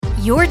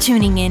You're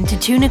tuning in to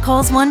Two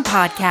Nicole's One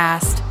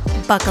podcast.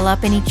 Buckle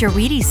up and eat your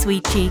Wheaties,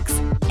 sweet cheeks.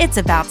 It's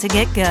about to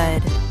get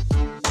good.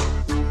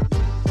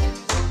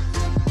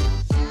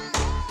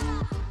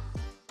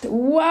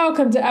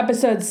 Welcome to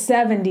episode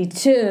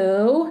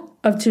 72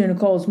 of Two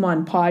Nicole's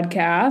One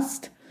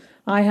podcast.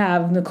 I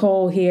have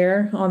Nicole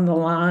here on the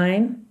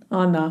line,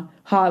 on the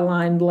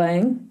hotline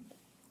bling.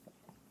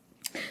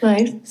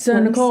 Nice. So,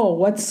 nice. Nicole,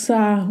 what's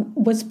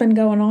been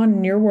going on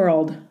in your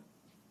world?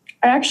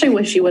 I actually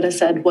wish you would have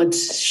said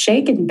what's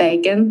shaking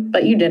bacon,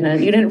 but you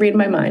didn't. You didn't read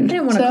my mind. I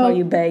didn't want to call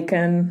you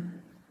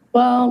bacon.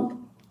 Well,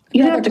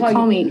 you have to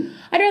call me.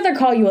 I'd rather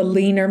call you a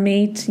leaner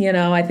meat. You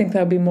know, I think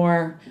that would be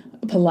more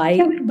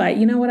polite, but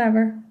you know,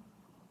 whatever.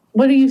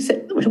 What do you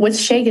say?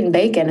 What's shaking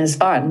bacon is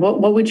fun.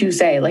 What would you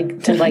say?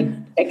 Like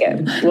to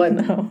chicken? What?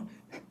 No.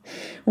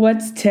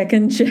 What's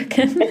ticking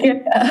chicken?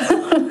 Yeah.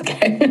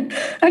 Okay.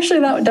 Actually,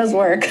 that does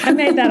work. I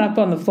made that up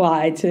on the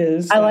fly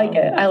too. So. I like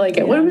it.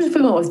 Yeah. What if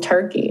we went with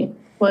turkey?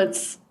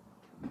 What's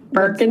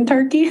Birkin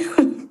turkey?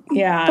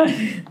 Yeah.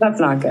 That's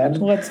not good.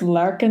 What's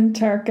lurkin'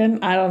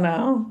 turkin'? I don't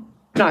know.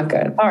 Not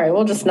good. All right,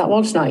 we'll just not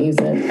use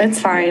it. It's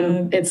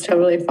fine. Yeah. It's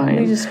totally fine.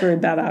 We just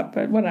screwed that up,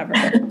 but whatever.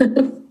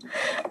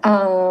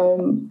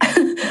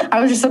 I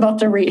was just about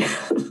to read.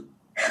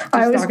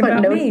 I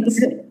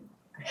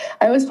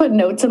always put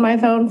notes in my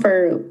phone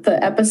for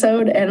the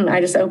episode, and I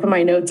just opened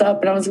my notes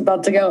up, and I was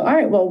about to go, all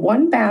right, well,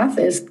 one bath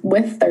is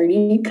with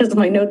 30 because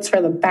my notes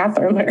for the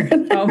bathroom are.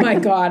 Oh, my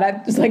God.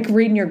 I was like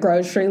reading your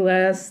grocery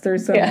list or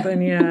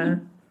something. Yeah.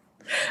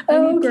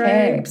 Okay.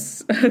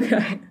 Grapes.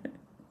 Okay.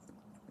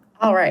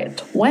 All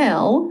right.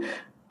 Well,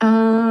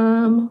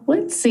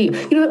 let's see.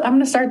 You know, I'm going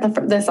to start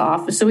this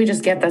off so we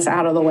just get this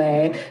out of the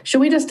way.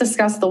 Should we just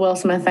discuss the Will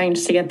Smith thing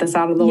just to get this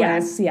out of the way?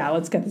 Yes. Yeah,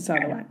 let's get this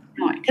out of the way.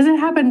 Because it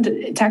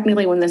happened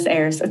technically when this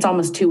airs. It's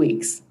almost 2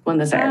 weeks when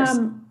this airs.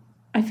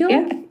 I feel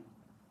like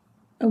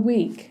a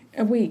week.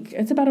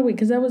 It's about a week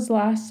because that was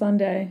last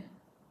Sunday.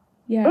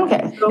 Yeah.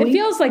 Okay. So it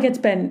feels like it's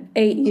been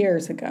 8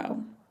 years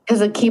ago.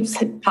 Because it keeps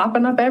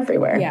popping up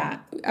everywhere. Yeah.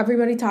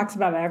 Everybody talks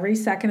about it every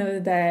second of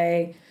the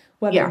day.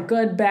 Whether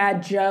good,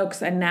 bad,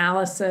 jokes,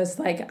 analysis.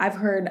 Like, I've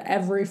heard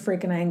every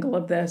freaking angle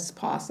of this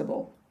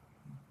possible.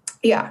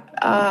 Yeah.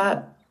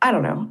 I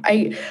don't know.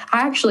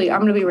 I'm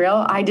going to be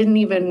real. I didn't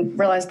even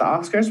realize the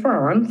Oscars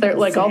were on. They're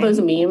like all those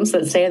memes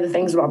that say the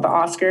things about the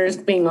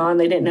Oscars being on.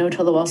 They didn't know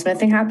until the Will Smith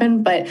thing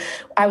happened. But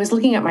I was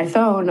looking at my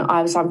phone.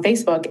 I was on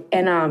Facebook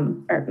and,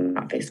 or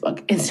not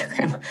Facebook,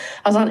 Instagram.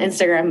 I was on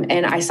Instagram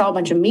and I saw a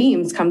bunch of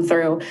memes come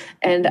through.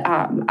 And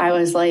I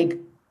was like,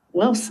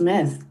 Will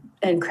Smith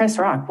and Chris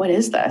Rock, what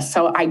is this?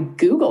 So I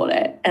Googled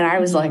it and I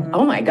was like,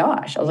 oh my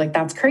gosh. I was like,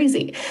 that's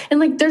crazy. And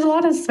like, there's a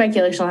lot of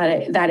speculation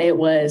that it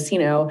was, you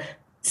know,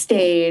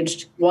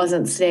 staged,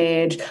 wasn't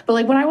staged. But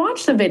like when I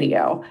watched the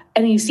video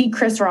and you see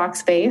Chris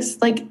Rock's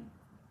face, like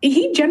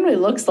he generally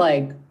looks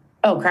like,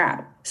 oh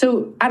crap.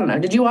 So I don't know.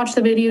 Did you watch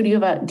the video?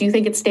 Do you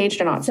think it's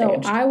staged or not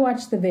staged? So I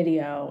watched the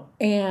video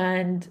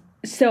and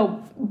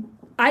so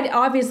I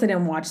obviously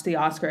didn't watch the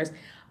Oscars.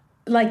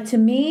 Like, to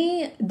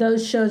me,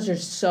 those shows are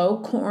so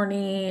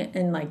corny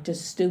and, like,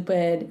 just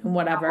stupid and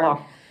whatever.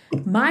 Oh.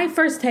 My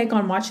first take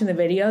on watching the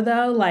video,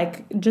 though,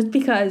 like, just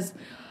because,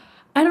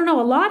 I don't know,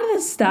 a lot of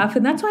this stuff,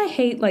 and that's why I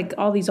hate, like,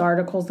 all these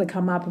articles that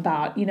come up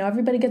about, you know,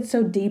 everybody gets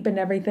so deep and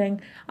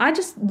everything. I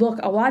just a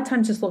lot of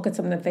times just look at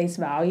something at face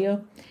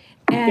value.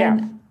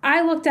 And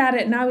I looked at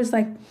it and I was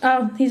like,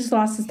 oh, he just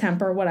lost his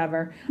temper,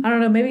 whatever. I don't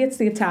know, maybe it's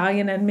the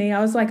Italian in me.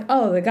 I was like,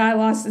 oh, the guy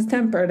lost his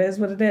temper. It is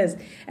what it is.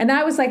 And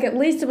I was like, at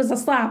least it was a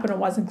slap and it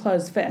wasn't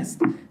closed fist.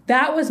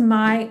 That was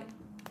my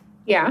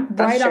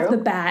right off the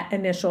bat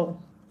initial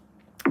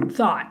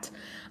thought.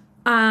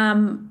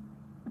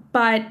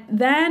 But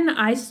then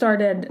I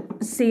started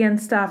seeing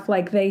stuff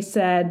like they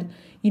said,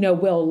 you know,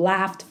 Will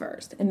laughed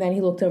first. And then he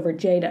looked over at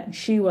Jada and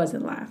she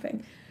wasn't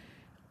laughing.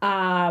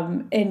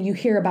 And you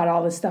hear about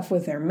all this stuff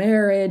with their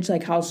marriage,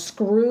 like how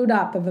screwed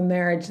up of a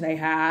marriage they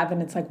have.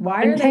 And it's like,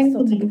 why are they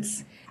still together?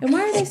 And why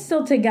are they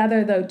still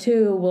together, though,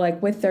 too,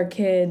 like with their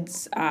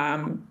kids?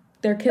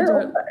 Their kids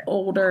are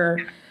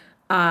older.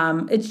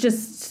 It's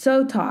just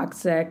so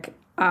toxic.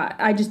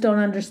 I just don't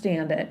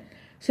understand it.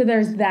 So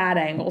there's that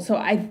angle. So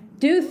I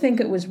do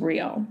think it was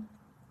real.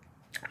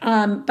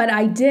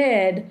 But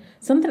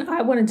something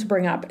I wanted to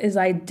bring up is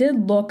I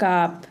did look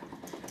up.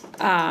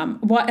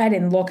 I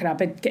didn't look it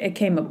up. It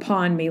came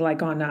upon me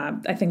like on,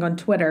 I think on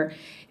Twitter.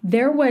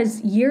 There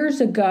was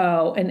years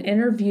ago an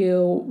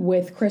interview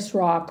with Chris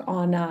Rock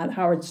on the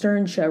Howard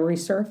Stern show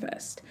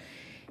resurfaced.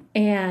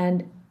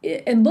 And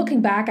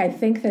looking back, I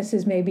think this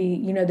is maybe,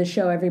 you know, the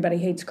show Everybody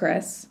Hates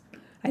Chris.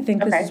 I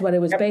think this is what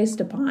it was based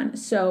upon.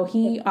 So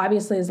he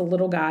obviously is a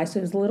little guy, so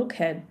he was a little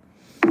kid.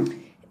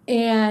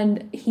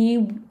 And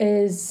he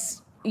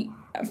is...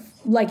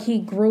 like he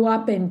grew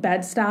up in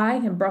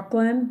Bed-Stuy in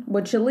Brooklyn,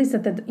 which at least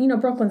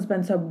Brooklyn's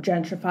been so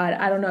gentrified.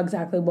 I don't know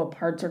exactly what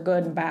parts are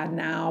good and bad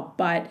now,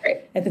 but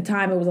at the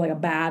time it was like a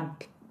bad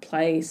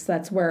place.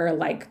 That's where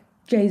like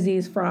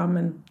Jay-Z's from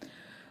and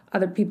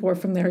other people were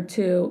from there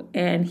too.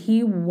 And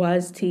he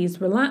was teased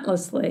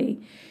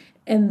relentlessly.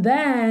 And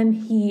then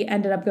he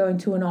ended up going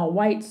to an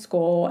all-white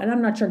school, and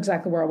I'm not sure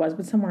exactly where it was,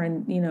 but somewhere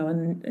in,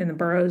 in the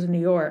boroughs of New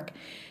York.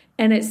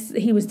 And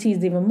he was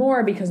teased even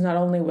more because not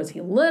only was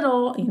he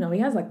little, he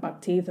has like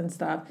buck teeth and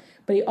stuff,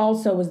 but he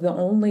also was the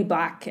only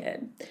black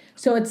kid.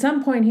 So at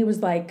some point he was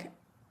like,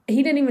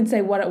 he didn't even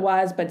say what it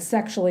was, but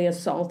sexually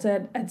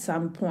assaulted at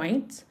some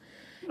point.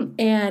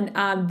 And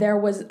there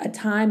was a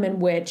time in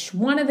which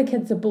one of the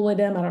kids that bullied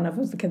him, I don't know if it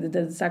was the kid that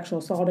did the sexual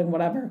assaulting,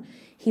 whatever,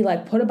 he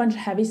like put a bunch of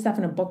heavy stuff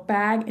in a book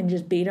bag and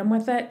just beat him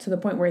with it to the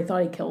point where he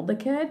thought he killed the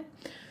kid.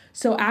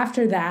 So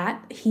after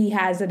that, he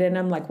has it in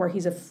him like where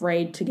he's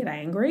afraid to get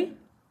angry.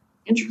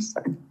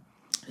 Interesting.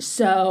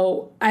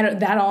 So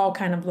that all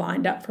kind of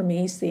lined up for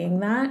me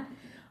seeing that.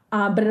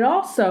 But it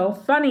also,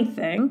 funny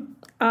thing,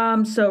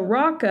 so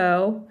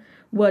Rocco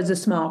was a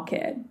small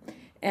kid.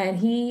 And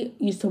he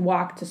used to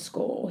walk to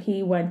school.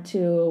 He went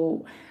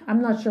to,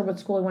 I'm not sure what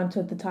school he went to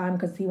at the time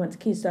because he went to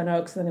Keystone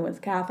Oaks and then he went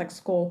to Catholic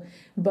school.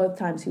 Both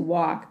times he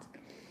walked.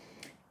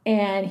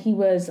 And he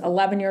was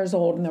 11 years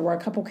old and there were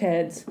a couple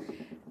kids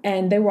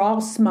and they were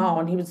all small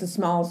and he was the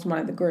smallest one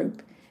of the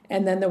group.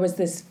 And then there was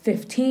this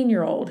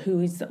 15-year-old who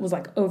was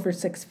like over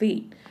 6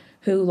 feet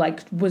who like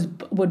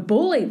would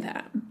bully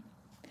them.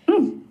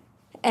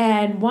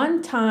 And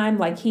one time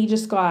like he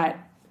just got,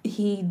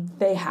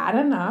 they had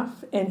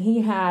enough and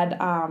he had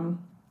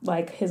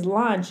like his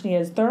lunch and he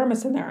had his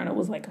thermos in there and it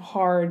was like a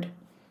hard,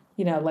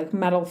 like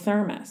metal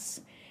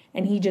thermos.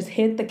 And he just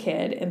hit the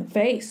kid in the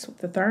face with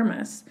the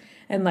thermos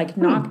and like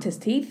knocked his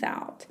teeth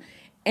out.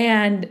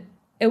 And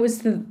it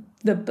was the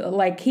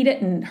like he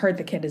didn't hurt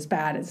the kid as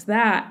bad as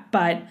that,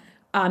 but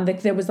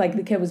there was like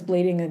the kid was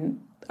bleeding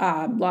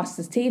and lost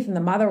his teeth and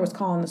the mother was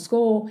calling the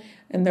school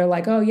and they're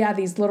like, oh yeah,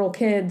 these little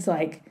kids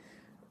like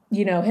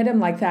hit him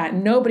like that.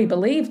 And nobody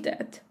believed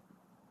it.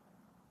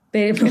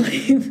 They didn't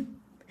believe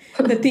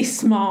that these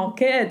small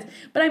kids.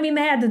 But, I mean,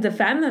 they had to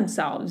defend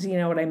themselves. You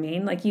know what I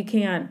mean? Like, you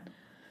can't.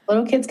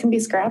 Little kids can be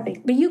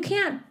scrappy. But you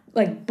can't,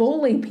 like,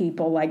 bully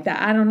people like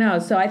that. I don't know.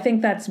 So I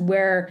think that's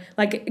where,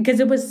 like,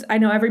 because it was, I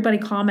know everybody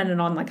commented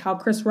on, like, how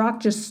Chris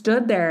Rock just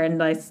stood there and,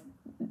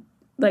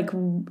 like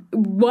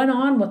went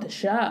on with the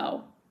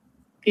show.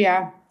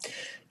 Yeah.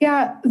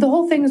 Yeah, the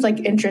whole thing is, like,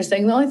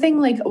 interesting. The only thing,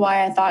 like,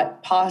 why I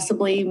thought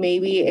possibly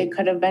maybe it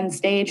could have been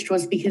staged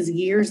was because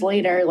years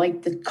later,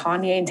 like, the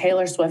Kanye and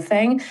Taylor Swift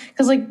thing,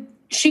 because, like,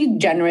 she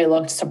generally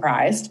looked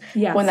surprised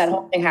when that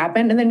whole thing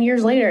happened. And then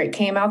years later, it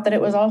came out that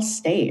it was all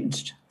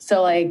staged.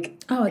 So,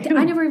 like... Oh,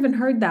 I never even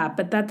heard that,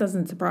 but that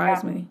doesn't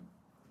surprise me.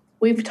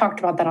 We've talked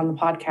about that on the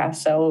podcast,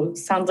 so it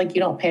sounds like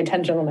you don't pay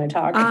attention when I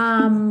talk.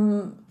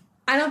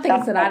 I don't think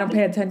it's that I don't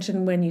pay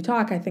attention when you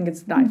talk. I think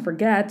it's that I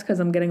forget because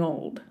I'm getting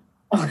old.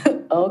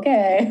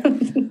 Okay.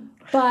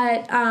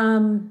 But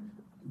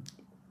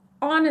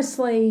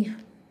honestly,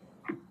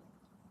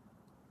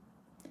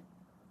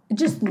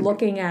 just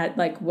looking at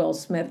like Will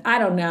Smith, I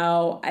don't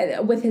know.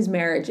 With his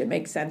marriage, it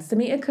makes sense to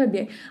me. It could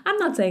be. I'm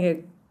not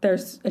saying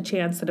there's a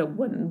chance that it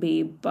wouldn't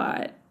be,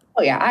 but...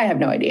 Oh, yeah, I have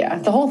no idea.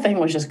 The whole thing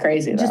was just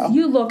crazy, though.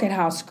 You look at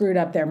how screwed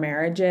up their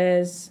marriage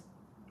is.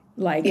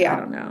 Like, I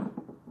don't know.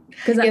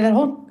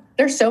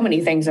 There's so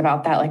many things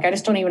about that. Like, I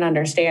just don't even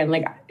understand.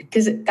 Like,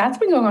 because that's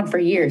been going on for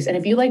years. And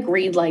if you, like,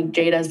 read, like,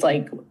 Jada's,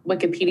 like,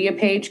 Wikipedia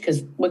page,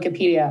 because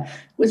Wikipedia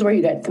was where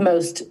you get the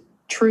most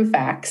true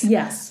facts.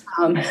 Yes.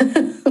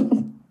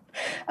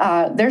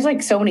 There's,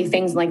 like, so many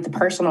things, like, the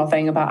personal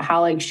thing about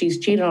how, like, she's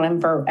cheated on him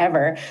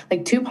forever.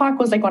 Like, Tupac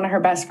was, like, one of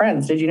her best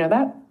friends. Did you know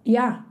that?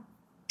 Yeah.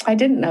 I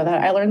didn't know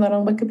that. I learned that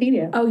on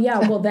Wikipedia. Oh, yeah.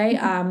 Well, they...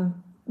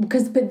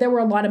 Because there were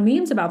a lot of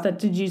memes about that.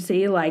 Did you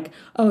see, like,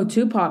 oh,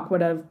 Tupac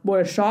would have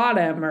shot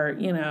him, or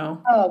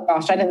Oh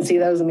gosh, I didn't see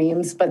those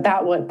memes, but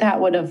that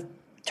would have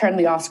turned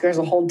the Oscars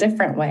a whole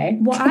different way.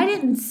 Well, I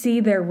didn't see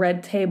their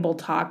red table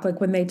talk,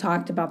 like when they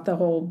talked about the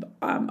whole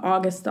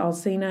August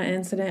Alsina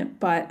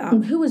incident, but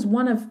who was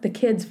one of the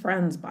kids'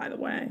 friends, by the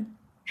way?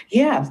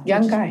 Yeah,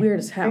 young guy, weird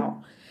as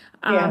hell.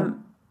 Yeah.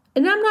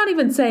 And I'm not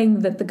even saying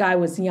that the guy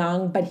was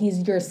young, but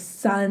he's your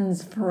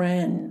son's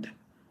friend.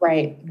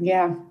 Right,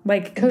 yeah.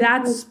 Like,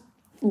 that's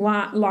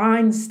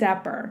line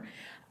stepper.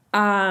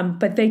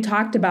 But they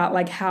talked about,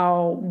 like,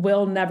 how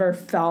Will never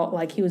felt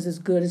like he was as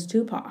good as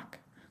Tupac.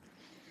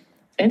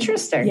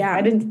 Interesting. Yeah.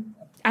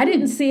 I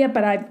didn't see it,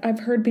 but I've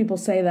heard people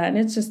say that, and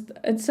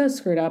it's so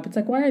screwed up. It's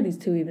like, why are these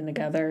two even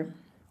together?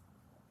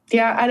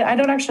 Yeah, I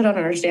don't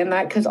understand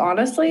that, because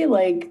honestly,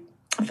 like,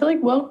 I feel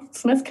like Will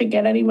Smith could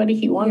get anybody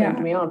he wanted,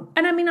 to be honest.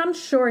 And I mean, I'm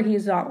sure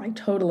he's not, like,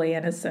 totally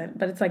innocent,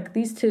 but it's like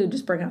these two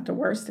just bring out the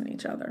worst in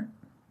each other.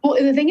 Well,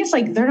 and the thing is,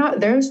 like,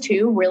 those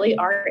two really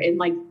aren't in,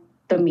 like,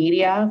 the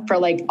media for,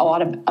 like, a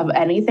lot of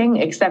anything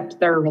except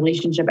their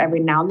relationship every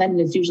now and then. And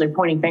it's usually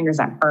pointing fingers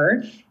at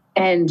her.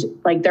 And,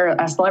 like, they're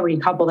a celebrity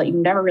couple that you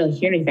never really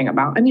hear anything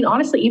about. I mean,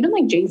 honestly, even,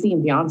 like, Jay-Z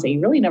and Beyonce,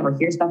 you really never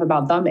hear stuff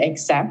about them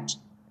except,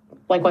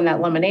 like, when that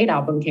Lemonade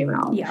album came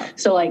out. Yeah.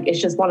 So, like, it's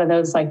just one of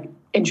those, like,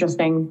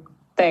 interesting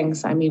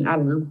things. I mean, I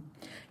don't know.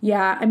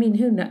 Yeah, I mean,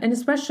 who knows? And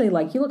especially,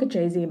 like, you look at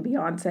Jay-Z and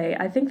Beyonce,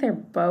 I think they're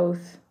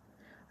both...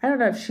 I don't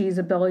know if she's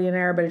a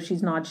billionaire, but if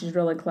she's not, she's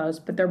really close.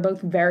 But they're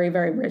both very,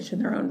 very rich in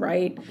their own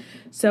right.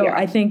 So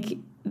I think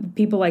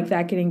people like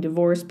that getting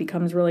divorced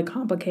becomes really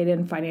complicated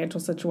in financial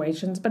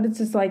situations. But it's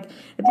just like,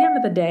 at the end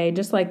of the day,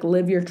 just like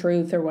live your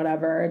truth or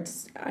whatever.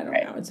 I don't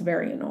know. It's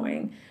very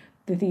annoying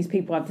that these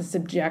people have to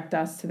subject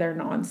us to their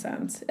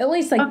nonsense. At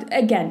least, like,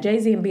 again,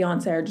 Jay-Z and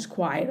Beyonce are just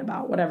quiet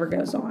about whatever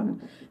goes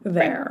on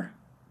there.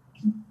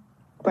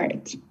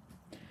 Right.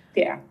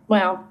 Yeah.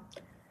 Well,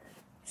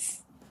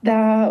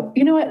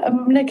 you know what?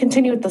 I'm going to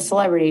continue with the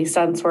celebrity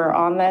since we're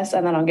on this,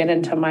 and then I'll get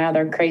into my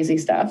other crazy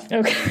stuff.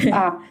 Okay.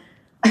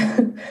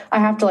 I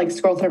have to like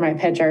scroll through my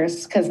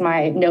pictures because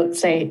my notes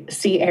say,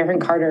 see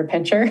Aaron Carter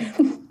picture.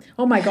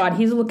 Oh my God.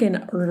 He's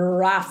looking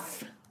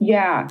rough.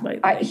 Yeah.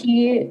 I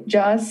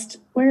just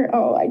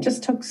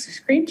took a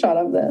screenshot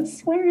of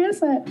this. Where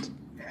is it?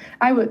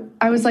 I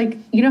was like,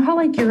 you know how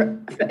like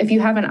if you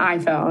have an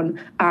iPhone,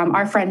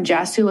 our friend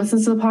Jess who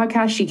listens to the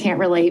podcast, she can't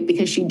relate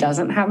because she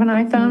doesn't have an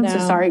iPhone. No. So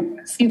sorry,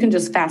 you can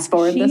just fast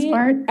forward this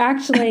part.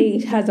 Actually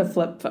has a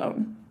flip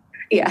phone.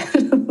 Yeah.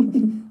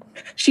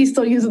 She's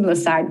still using the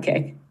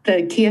Sidekick,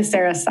 the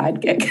Kyocera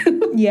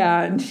Sidekick.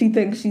 Yeah, and she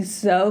thinks she's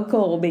so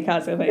cool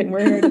because of it. And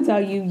we're here to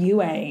tell you,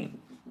 you ain't.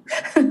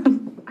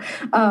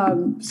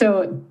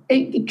 So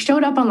it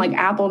showed up on like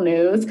Apple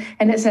News,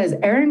 and it says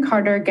Aaron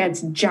Carter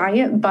gets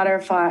giant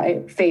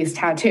butterfly face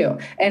tattoo.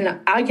 And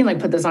I can like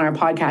put this on our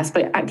podcast,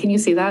 but can you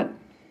see that?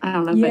 I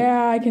don't know.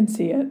 Yeah, I can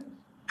see it.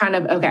 Kind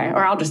of, okay,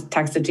 or I'll just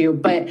text it to you.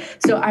 But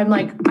so I'm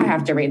like, I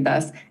have to read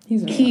this.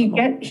 He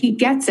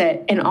gets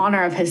it in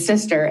honor of his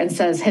sister and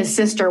says his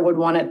sister would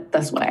want it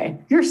this way.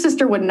 Your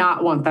sister would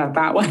not want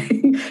that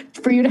way.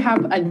 For you to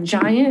have a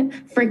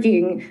giant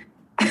freaking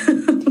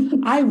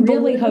I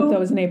really hope that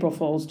was an April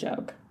Fool's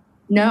joke.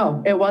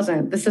 No, it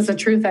wasn't. This is a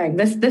true thing.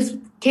 This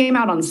came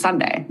out on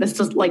Sunday. This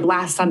was like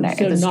last Sunday.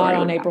 So not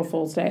on April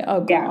Fool's Day.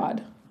 Oh God.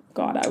 Yeah.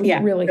 God, I was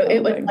really hoping.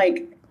 It was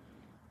like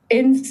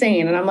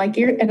insane. And I'm like,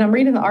 I'm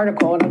reading the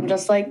article and I'm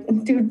just like,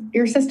 dude,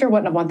 your sister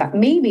wouldn't have wanted that.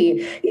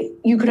 Maybe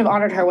you could have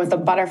honored her with a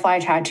butterfly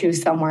tattoo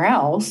somewhere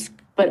else,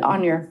 but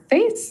on your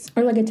face.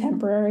 Or like a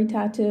temporary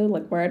tattoo,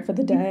 like wear it for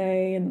the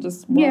day and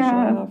just wash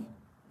it off.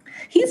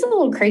 He's a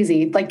little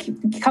crazy. I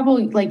think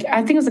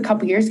it was a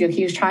couple years ago,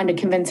 he was trying to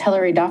convince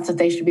Hillary Duff that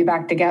they should be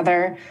back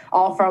together,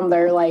 all from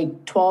their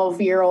like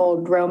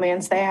 12-year-old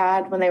romance they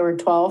had when they were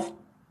 12.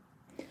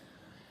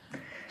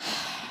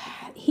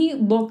 He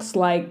looks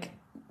like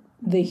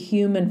the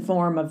human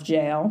form of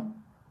jail.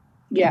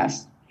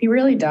 Yes, he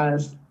really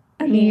does.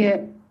 I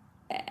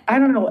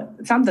don't know.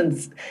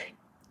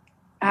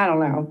 I don't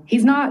know.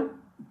 He's not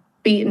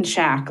beating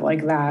Shaq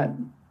like that.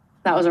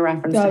 That was a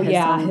reference to his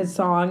song. His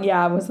song.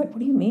 Yeah, I was like, what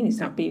do you mean he's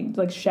not beating?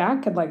 Like,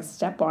 Shaq could, like,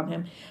 step on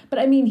him. But,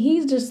 I mean, he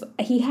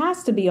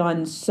has to be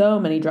on so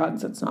many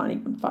drugs it's not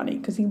even funny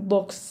because he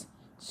looks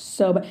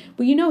so bad.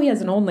 But you know he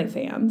has an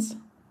OnlyFans.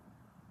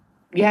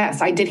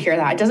 Yes, I did hear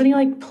that. Doesn't he,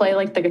 like, play,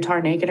 like, the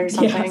guitar naked or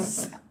something?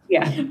 Yes.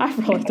 Yeah. I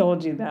probably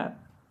told you that.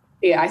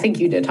 Yeah, I think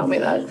you did tell me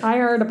that. I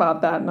heard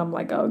about that, and I'm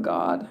like, oh,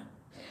 God.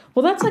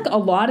 Well, that's, like, a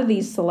lot of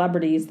these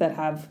celebrities that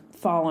have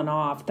fallen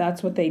off.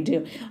 That's what they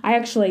do.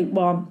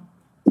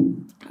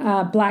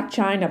 Black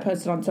China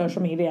posted on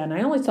social media, and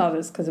I only saw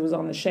this because it was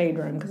on the Shade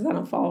Room because I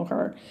don't follow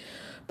her.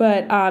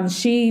 But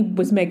she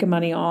was making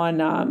money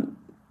on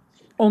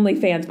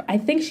OnlyFans. But I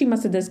think she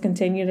must have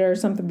discontinued it or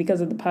something because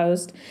of the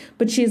post.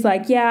 But she's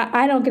like, yeah,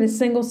 I don't get a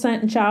single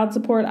cent in child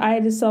support. I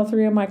had to sell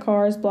 3 of my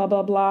cars, blah,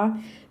 blah, blah.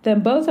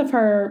 Then both of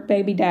her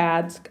baby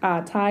dads,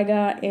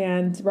 Tyga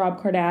and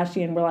Rob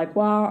Kardashian, were like,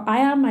 well, I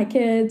have my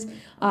kids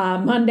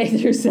Monday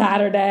through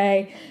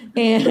Saturday,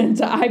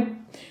 and I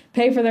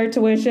pay for their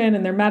tuition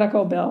and their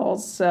medical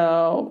bills.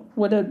 So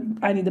what do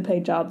I need to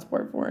pay child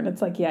support for? And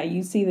it's like, yeah,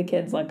 you see the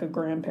kids like a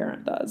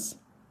grandparent does.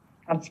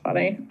 That's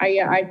funny.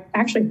 I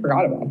actually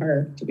forgot about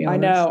her, to be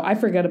honest. I know. I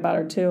forget about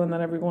her too. And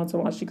then every once in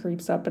a while she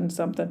creeps up into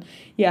something.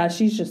 Yeah,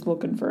 she's just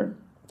looking for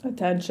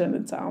attention,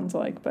 it sounds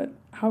like. But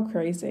how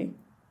crazy.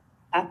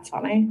 That's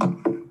funny.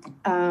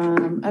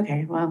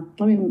 Okay, well,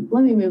 let me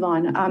move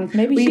on.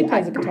 Maybe she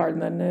plays the guitar in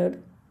the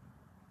nude.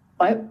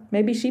 What?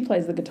 Maybe she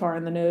plays the guitar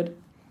in the nude.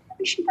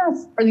 She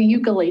does. Or the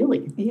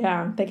ukulele.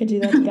 Yeah, they could do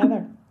that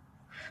together.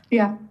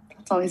 Yeah,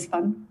 that's always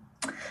fun.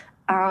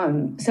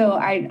 So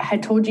I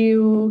had told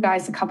you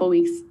guys a couple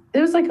weeks, it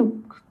was right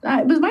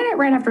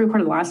after we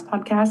recorded the last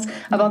podcast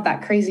about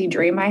that crazy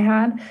dream I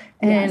had.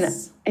 And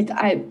yes.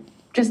 I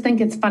just think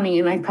it's funny,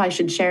 and I probably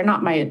should share,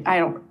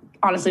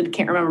 honestly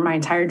can't remember my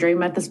entire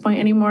dream at this point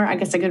anymore. I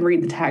guess I could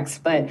read the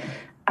text, but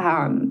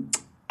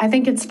I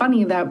think it's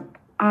funny that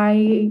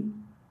I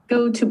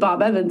go to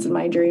Bob Evans in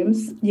my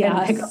dreams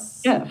and pick up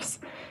shifts.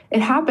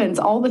 It happens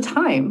all the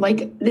time.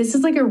 Like, this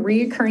is like a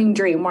reoccurring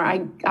dream where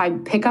I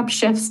pick up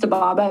shifts to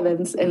Bob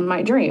Evans in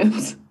my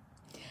dreams.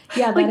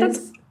 Yeah,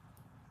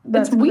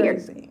 that's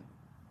weird.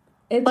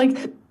 It's like,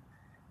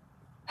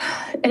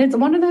 and it's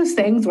one of those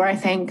things where I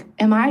think,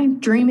 am I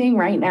dreaming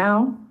right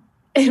now?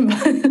 And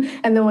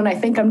then when I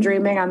think I'm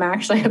dreaming, I'm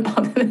actually at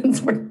Bob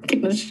Evans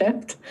working a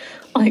shift.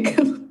 Like,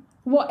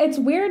 well, it's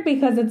weird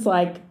because it's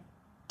like,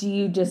 do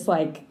you just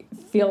like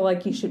feel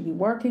like you should be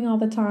working all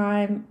the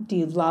time? Do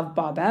you love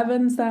Bob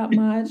Evans that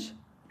much?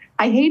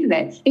 I hated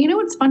it. And you know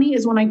what's funny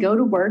is when I go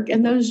to work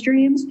in those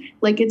dreams,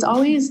 like it's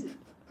always,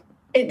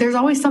 there's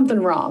always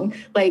something wrong.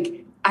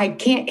 Like I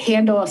can't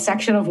handle a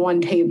section of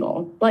one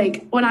table.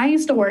 Like when I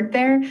used to work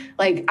there,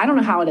 like I don't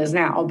know how it is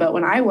now, but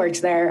when I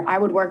worked there, I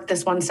would work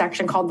this one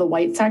section called the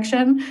white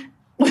section,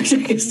 which I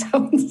guess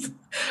sounds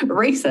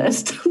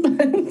racist,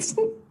 but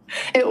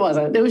it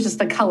wasn't. It was just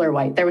the color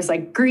white. There was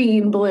like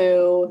green,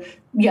 blue,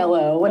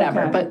 yellow,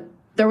 whatever. Okay. But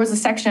there was a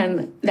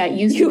section that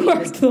used to be... You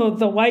worked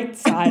the white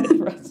side of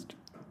the restaurant.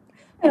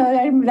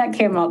 That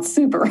came out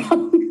super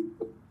wrong.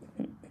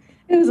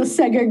 It was a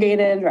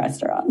segregated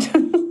restaurant.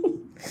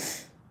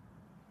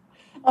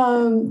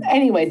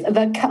 Anyways, I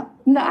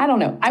don't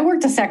know. I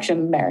worked a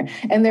section there,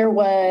 and there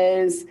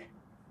was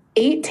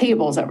 8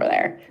 tables over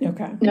there.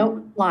 Okay.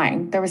 No,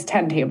 lying. There was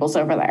 10 tables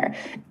over there.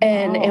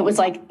 And it was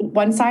like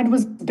one side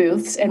was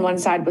booths and one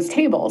side was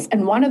tables.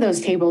 And one of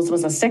those tables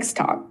was a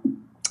 6-top.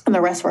 And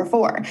the rest were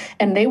 4.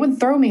 And they would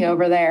throw me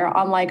over there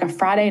on like a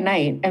Friday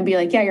night and be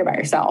like, yeah, you're by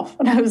yourself.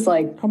 And I was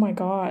like, oh my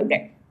God.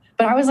 Okay.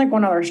 But I was like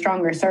one of our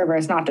stronger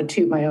servers, not to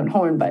toot my own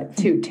horn, but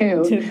toot.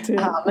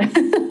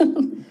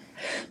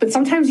 But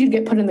sometimes you'd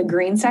get put in the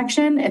green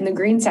section, and the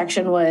green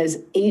section was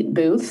 8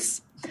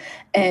 booths.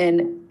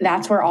 And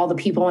that's where all the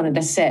people wanted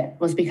to sit,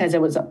 was because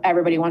it was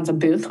everybody wants a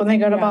booth when they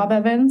go to Bob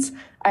Evans.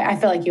 I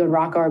feel like you and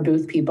Rocco are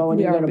booth people when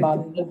you go to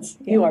Bob Evans.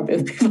 Yeah. You are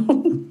booth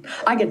people.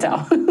 I could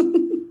tell.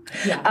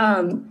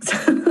 Yeah.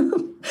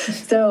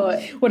 So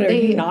what, are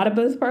you not a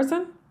booth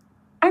person?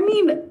 I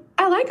mean,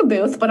 I like a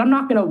booth, but I'm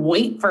not going to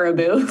wait for a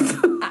booth.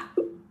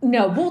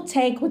 No, we'll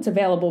take what's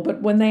available.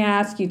 But when they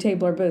ask you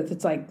table or booth,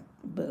 it's like,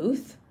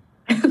 booth?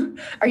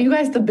 Are you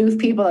guys the booth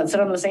people that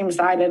sit on the same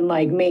side and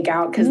like make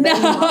out? Because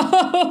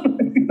no.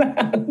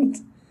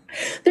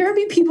 There would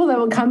be people that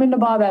would come into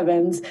Bob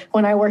Evans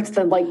when I worked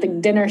the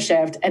dinner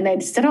shift, and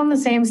they'd sit on the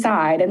same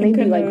side and they'd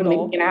be like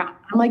making out.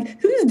 I'm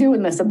like, who's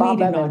doing this at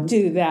Bob Evans? We do not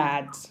do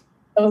that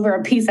over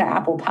a piece of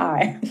apple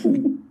pie,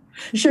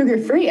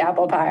 sugar-free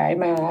apple pie. I'm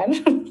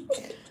mad.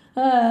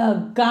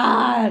 Oh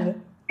God!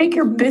 Take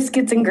your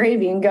biscuits and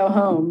gravy and go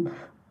home.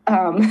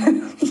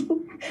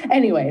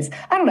 Anyways,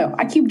 I don't know.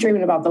 I keep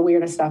dreaming about the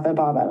weirdest stuff at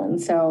Bob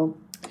Evans, so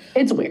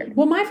it's weird.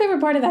 Well, my favorite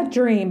part of that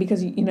dream,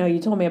 because you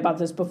told me about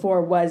this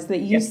before, was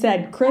that you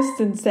said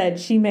Kristen said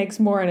she makes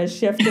more in a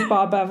shift at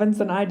Bob Evans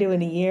than I do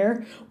in a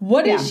year.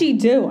 What is she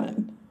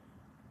doing?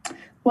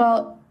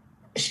 Well,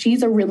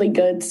 she's a really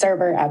good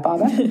server at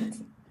Bob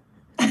Evans.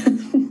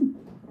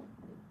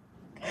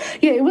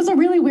 Yeah, it was a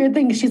really weird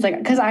thing. She's like,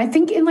 because I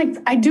think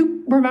I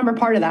do remember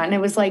part of that. And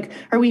it was like,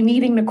 are we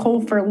meeting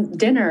Nicole for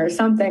dinner or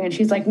something? And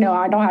she's like, no,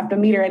 I don't have to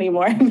meet her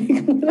anymore. I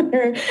make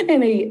her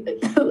in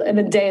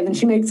a day, and then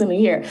she makes in a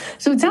year.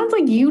 So it sounds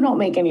like you don't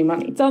make any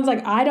money. It sounds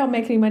like I don't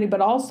make any money,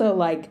 but also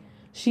like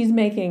she's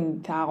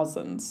making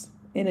thousands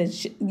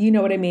you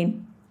know what I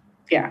mean?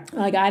 Yeah.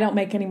 Like I don't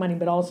make any money,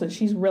 but also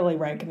she's really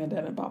ranking it in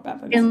at Bob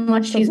Evans.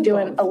 Unless she's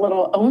doing a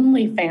little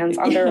OnlyFans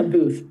under a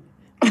booth.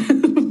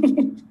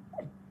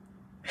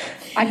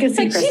 I can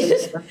see Kristen. She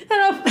just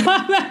had a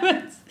Bob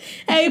Evans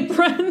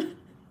apron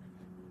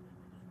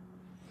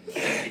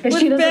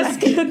with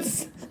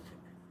biscuits.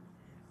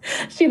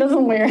 She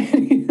doesn't wear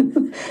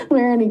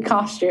any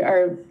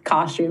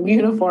costume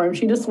uniform.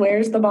 She just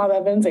wears the Bob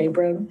Evans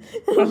apron.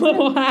 A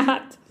little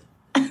hat.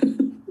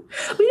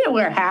 We didn't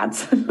wear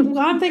hats. Well,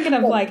 I'm thinking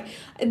of it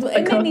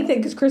made me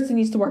think, because Kristen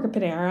used to work at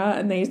Panera,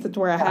 and they used to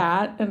wear a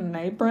hat and an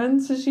apron,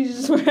 so she's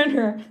just wearing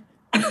her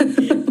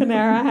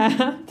Panera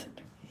hat.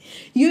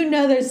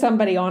 There's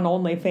somebody on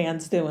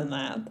OnlyFans doing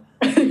that.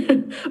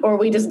 Or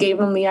we just gave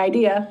them the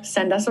idea.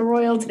 Send us a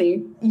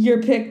royalty.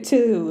 Your pick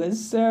 2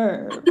 is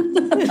served.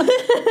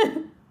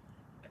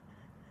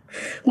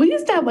 We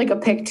used to have a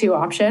pick 2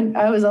 option.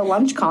 It was a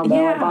lunch combo.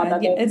 Yeah,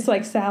 it's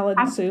like salad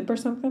and soup or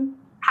something.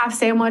 Half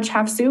sandwich,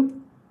 half soup,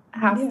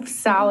 half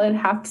salad,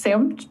 half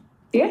sandwich.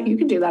 Yeah, you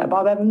could do that at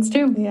Bob Evans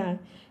too. Yeah.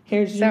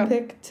 Here's your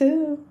pick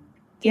 2.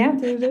 Yeah.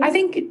 I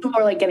think it's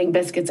more like getting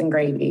biscuits and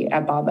gravy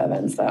at Bob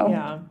Evans, though.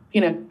 Yeah.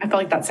 I feel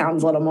like that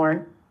sounds a little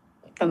more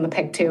than the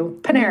pick 2.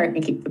 Panera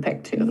can keep the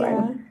pick 2, though.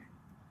 Yeah.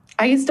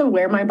 I used to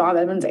wear my Bob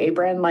Evans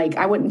apron.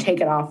 I wouldn't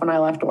take it off when I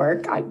left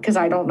work because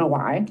I don't know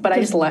why, but I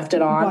just left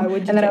it on. Why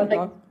would you take it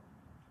off?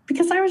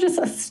 Because I was just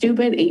a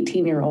stupid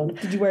 18-year-old.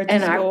 Did you wear it to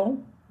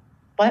school?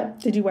 What?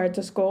 Did you wear it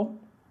to school?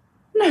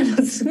 No,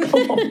 not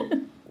school.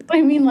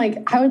 I mean,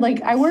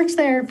 I worked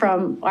there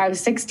from I was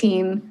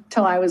 16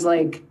 till I was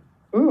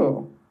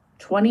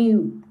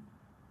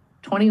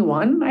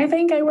 21, I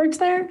think I worked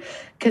there,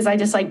 because I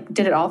just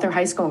did it all through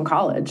high school and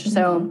college.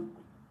 So,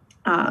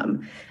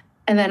 and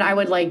then I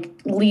would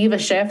leave a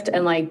shift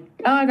and I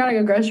gotta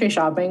go grocery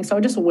shopping. So I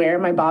would just wear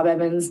my Bob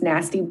Evans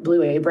nasty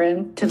blue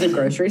apron to the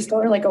grocery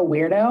store like a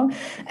weirdo.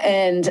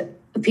 And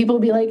people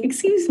would be like,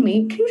 excuse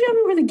me, can you tell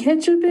me where the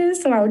ketchup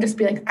is? And I would just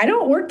be like, I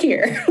don't work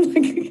here.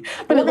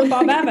 But it looked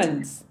Bob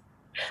Evans.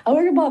 I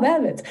work at Bob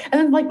Evans.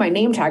 And then my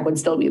name tag would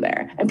still be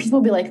there. And people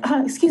would be like,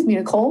 excuse me,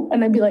 Nicole.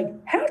 And I'd be like,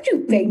 how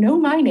do they know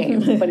my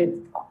name? But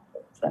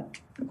it's that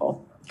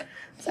Nicole.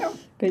 So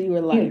Because you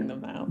were letting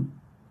them out.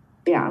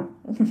 yeah,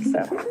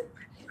 so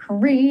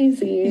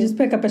crazy. You just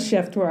pick up a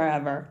shift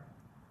wherever.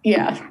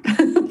 Yeah.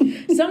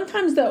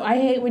 Sometimes, though, I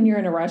hate when you're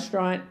in a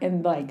restaurant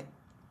and, like,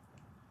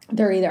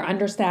 they're either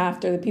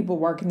understaffed or the people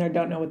working there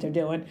don't know what they're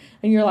doing.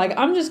 And you're like,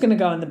 I'm just going to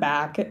go in the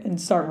back and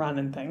start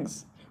running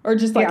things. Or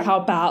just, like,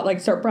 help out, like,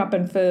 start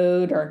prepping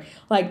food or,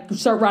 like,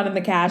 start running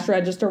the cash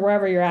register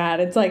wherever you're at.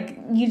 It's like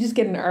you just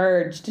get an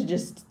urge to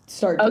just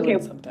start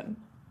doing something.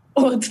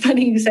 Well, it's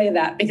funny you say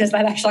that because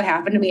that actually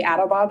happened to me at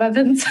a Bob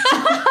Evans.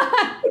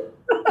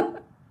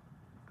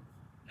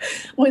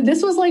 Well,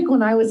 this was like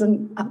when I was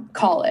in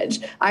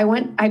college.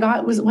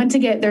 Went to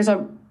get, there's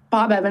a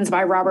Bob Evans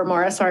by Robert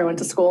Morris, where I went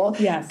to school.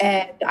 Yes.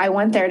 And I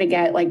went there to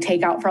get like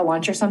takeout for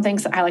lunch or something.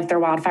 So I like their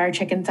wildfire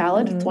chicken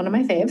salad. It's one of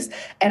my faves.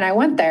 And I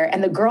went there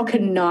and the girl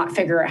could not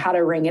figure out how to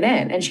ring it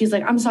in. And she's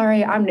like, I'm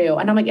sorry, I'm new.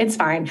 And I'm like, it's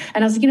fine.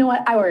 And I was like, you know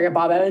what? I work at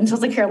Bob Evans. So I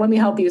was like, here, let me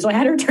help you. So I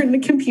had her turn the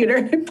computer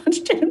and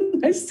punched it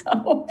in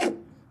myself.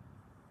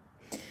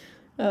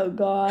 Oh,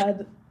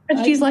 God.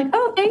 And she's like,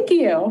 oh, thank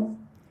you.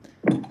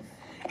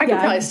 I could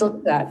probably still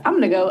do that.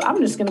 I'm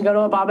just gonna go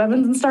to a Bob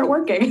Evans and start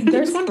working.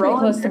 There's one pretty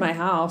close to my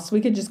house.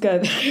 We could just go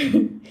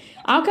there.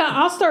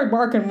 I'll start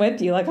working with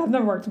you. Like, I've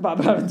never worked at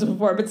Bob Evans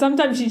before, but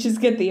sometimes you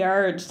just get the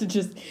urge to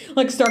just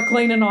like start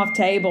cleaning off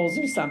tables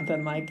or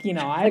something. Like, you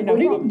know, I have no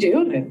problem. What are you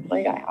doing?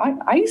 Like,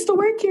 I used to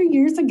work here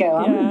years ago.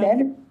 I'm in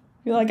bed.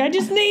 You're like, I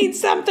just need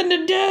something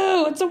to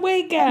do. It's a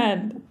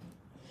weekend.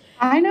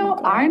 I know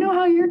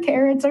how your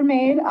carrots are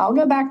made. I'll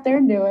go back there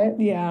and do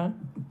it. Yeah.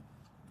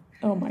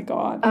 Oh my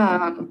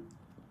God.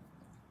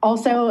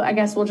 Also, I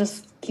guess we'll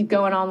just keep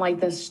going on like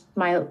this,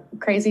 my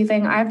crazy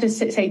thing. I have to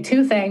say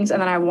two things,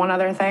 and then I have one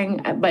other thing,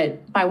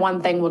 but my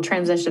one thing will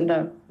transition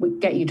to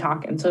get you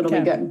talking, so it'll be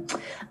good.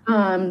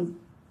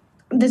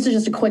 This is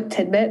just a quick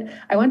tidbit.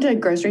 I went to a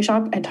grocery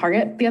shop at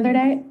Target the other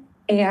day,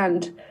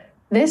 and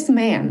this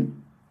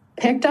man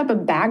picked up a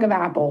bag of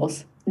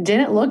apples,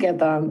 didn't look at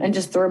them, and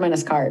just threw them in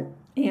his cart.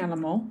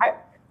 Animal.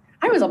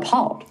 I was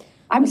appalled.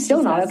 I'm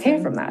still not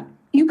okay from that.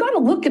 You got to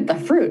look at the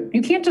fruit.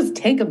 You can't just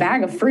take a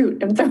bag of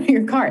fruit and throw it in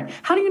your cart.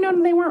 How do you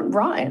know they weren't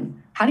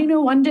rotten? How do you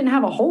know one didn't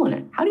have a hole in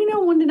it? How do you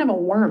know one didn't have a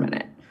worm in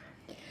it?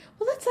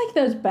 Well, that's like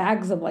those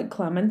bags of like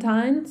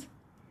clementines.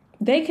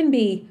 They can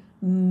be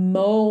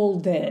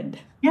molded.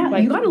 Yeah,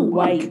 like you got to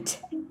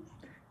white.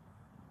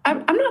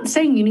 I'm not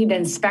saying you need to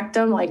inspect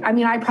them. Like, I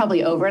mean, I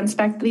probably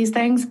over-inspect these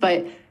things, but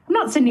I'm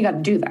not saying you got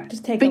to do that.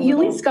 Just take but you at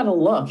least got to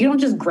look. You don't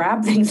just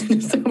grab things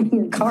and just throw them in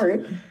your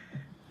cart.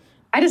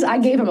 I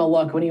gave him a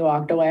look when he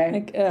walked away.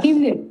 Like, he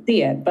didn't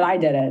see it, but I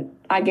did it.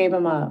 I gave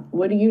him a,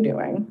 what are you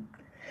doing?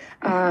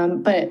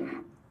 But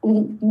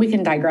we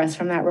can digress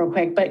from that real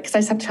quick. But because I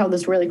just have to tell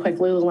this really quick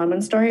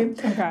Lululemon story.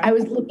 Okay. I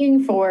was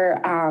looking for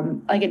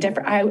like a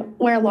different, I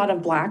wear a lot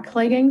of black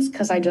leggings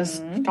because I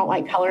just don't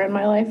like color in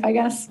my life, I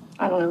guess.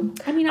 I don't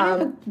know. I mean,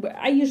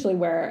 I usually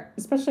wear,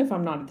 especially if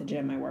I'm not at the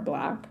gym, I wear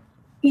black.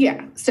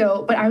 Yeah.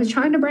 So, but I was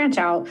trying to branch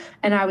out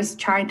and I was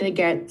trying to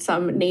get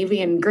some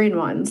navy and green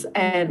ones,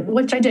 and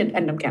which I did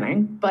end up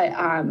getting.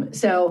 But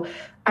so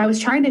I was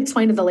trying to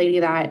explain to the lady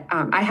that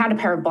I had a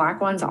pair of black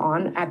ones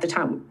on at the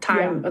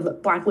time of the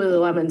black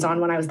Lululemons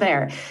on when I was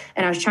there.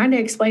 And I was trying to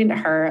explain to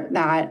her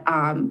that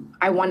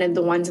I wanted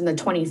the ones in the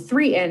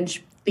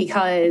 23-inch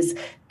because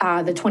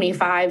the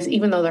 25s,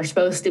 even though they're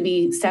supposed to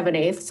be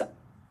 7/8,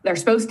 they're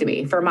supposed to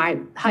be for my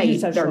height.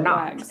 They're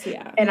not. Legs,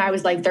 yeah. And I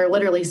was like, they're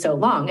literally so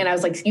long. And I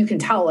was like, you can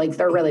tell like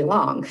they're really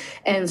long.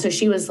 And so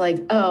she was like,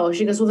 oh,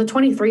 she goes, well, the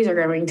 23s are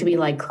going to be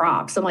like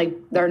crops. I'm like,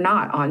 they're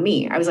not on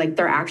me. I was like,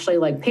 they're actually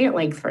like pant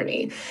length for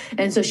me.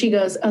 And so she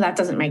goes, oh, that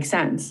doesn't make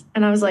sense.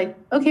 And I was like,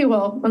 okay,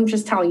 well, I'm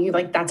just telling you,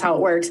 like, that's how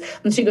it works.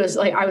 And she goes,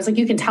 like, I was like,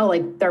 you can tell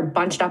like they're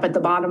bunched up at the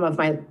bottom of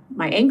my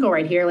ankle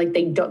right here. Like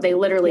they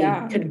literally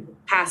could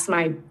pass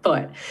my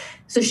foot.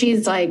 So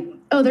she's like,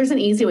 oh, there's an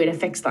easy way to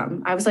fix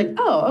them. I was like,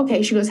 oh,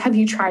 okay. She goes, have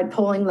you tried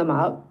pulling them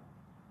up?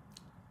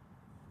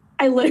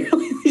 I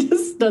literally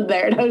just stood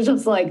there and I was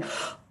just like,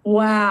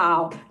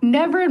 wow,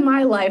 never in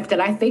my life did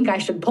I think I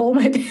should pull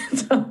my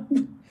pants up.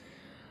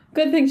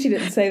 Good thing she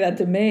didn't say that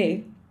to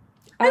me.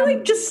 I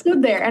like just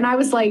stood there and I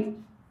was like,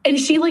 and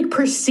she like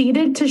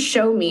proceeded to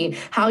show me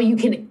how you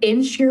can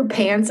inch your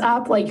pants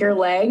up like your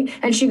leg.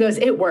 And she goes,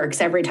 it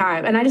works every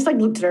time. And I just like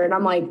looked at her and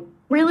I'm like,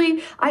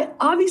 really? I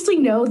obviously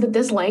know that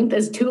this length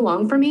is too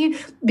long for me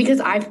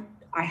because I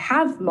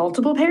have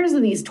multiple pairs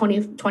of these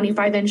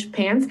 25-inch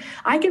pants.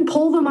 I can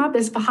pull them up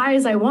as high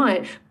as I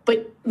want,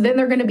 but then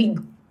they're going to be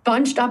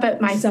bunched up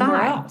at my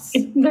thigh.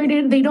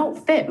 They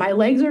don't fit. My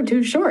legs are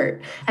too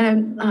short.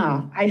 And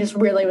I just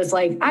really was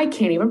like, I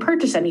can't even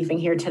purchase anything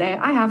here today.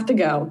 I have to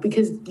go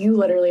because you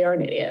literally are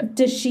an idiot.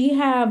 Does she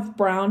have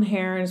brown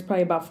hair and is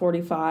probably about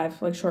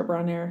 45, like short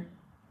brown hair?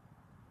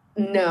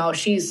 No,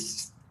 she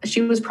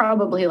was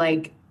probably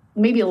like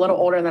maybe a little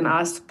older than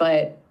us,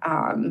 but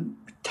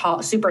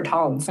tall, super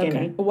tall and skinny.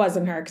 Okay. It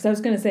wasn't her. Because I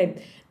was going to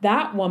say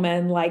that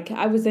woman, like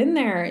I was in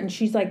there and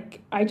she's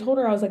like, I told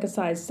her I was like a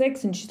size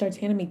 6 and she starts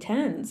handing me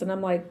 10s. And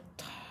I'm like,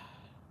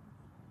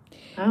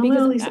 I don't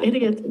know, these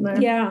idiots in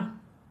there. Yeah.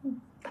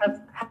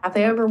 Have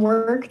they ever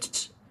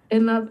worked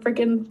in the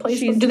freaking place?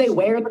 She's- Do they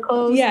wear the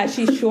clothes? Yeah,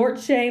 she's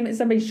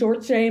somebody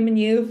short shaming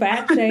you,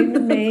 fat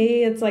shaming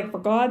me. It's like, for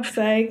God's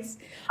sakes.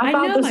 I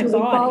know my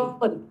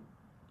body.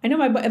 I know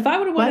my. If I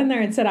would have went in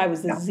there and said I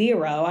was a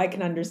 0, I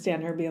can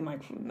understand her being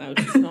like, no,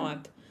 she's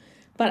not.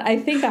 But I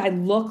think I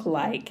look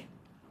like.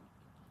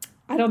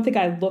 I don't think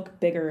I look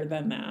bigger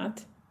than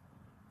that.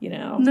 You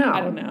know? No. I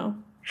don't know.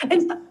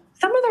 And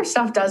some of their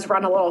stuff does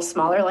run a little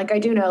smaller. Like I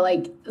do know,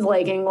 like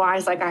legging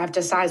wise, like I have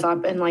to size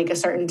up in like a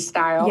certain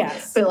style.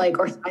 Yes. But like,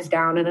 or size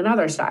down in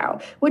another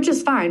style, which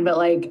is fine. But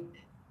like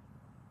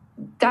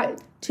that.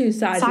 2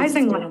 sizes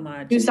Sizing is a little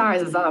much. 2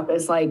 sizes up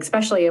is like,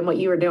 especially in what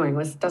you were doing,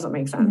 doesn't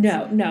make sense.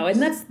 No,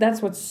 and that's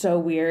what's so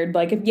weird.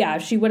 Like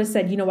if she would have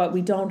said, you know what,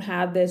 we don't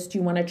have this. Do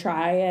you want to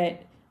try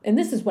it? And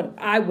this is what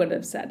I would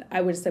have said.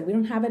 I would have said, we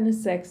don't have it in a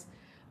 6.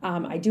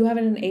 I do have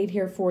it in an 8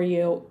 here for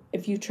you.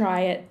 If you try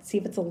it, see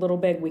if it's a little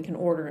big, we can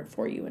order it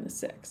for you in a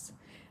 6.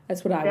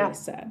 That's what I would have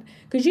said.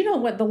 Because you know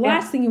what, the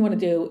last thing you want to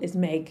do is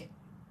make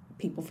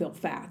people feel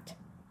fat.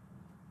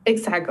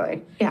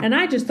 Exactly. Yeah. And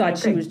I just thought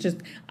she was just,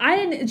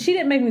 she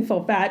didn't make me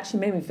feel fat. She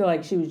made me feel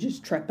like she was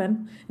just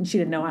tripping and she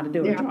didn't know how to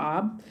do her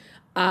job.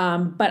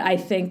 But I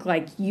think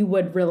like you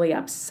would really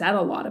upset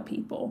a lot of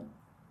people,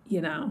 you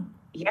know?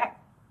 Yeah.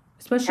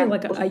 Especially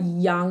like a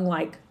young,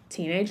 like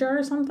teenager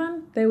or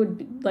something. They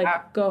would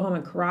like go home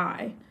and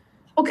cry.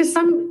 Well, because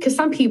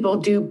some people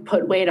do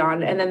put weight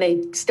on and then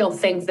they still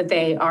think that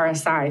they are a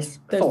size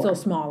 4. They're still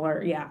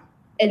smaller. Yeah.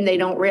 And they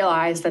don't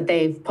realize that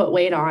they've put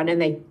weight on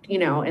and they, you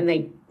know, and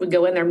they would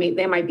go in there,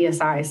 they might be a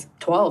size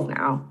 12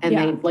 now and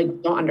they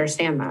like don't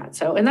understand that.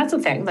 So, and that's a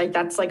thing, like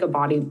that's like a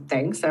body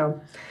thing.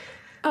 So.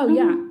 Oh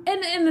yeah.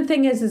 And the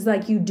thing is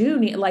like you do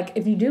need, like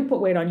if you do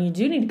put weight on, you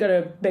do need to go to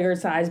a bigger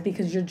size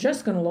because you're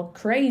just going to look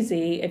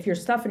crazy if you're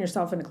stuffing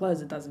yourself into clothes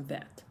that doesn't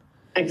fit.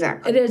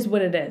 Exactly. It is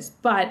what it is.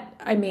 But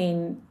I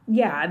mean,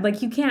 yeah,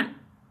 like you can't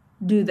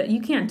do that. You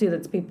can't do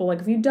that to people.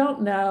 Like if you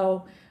don't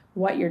know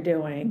what you're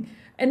doing.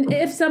 And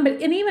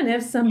even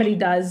if somebody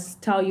does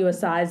tell you a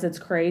size that's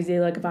crazy,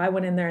 like if I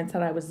went in there and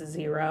said I was a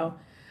 0,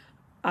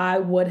 I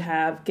would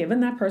have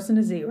given that person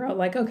a 0.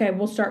 Like, okay,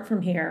 we'll start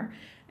from here.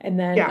 And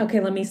then, okay,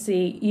 let me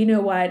see. You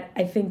know what?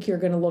 I think you're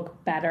going to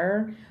look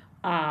better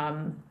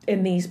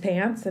in these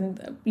pants.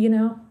 And, you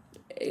know,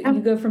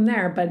 you go from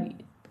there. But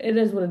it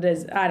is what it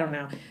is. I don't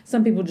know.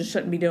 Some people just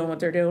shouldn't be doing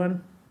what they're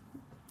doing.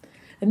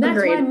 And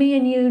that's why me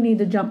and you need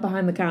to jump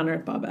behind the counter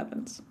at Bob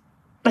Evans.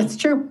 That's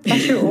true.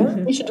 That's true. Or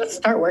we should just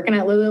start working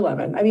at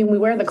Lululemon. I mean, we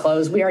wear the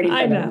clothes. We already.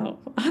 I know.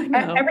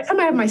 Every time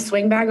I have my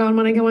swing bag on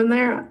when I go in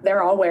there,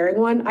 they're all wearing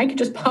one. I could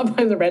just pop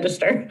on the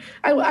register.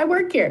 I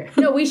work here.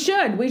 No, we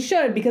should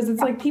because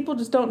it's like people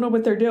just don't know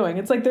what they're doing.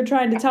 It's like they're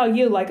trying to tell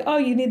you like, oh,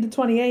 you need the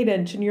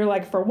 28-inch, and you're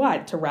like, for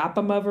what? To wrap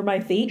them over my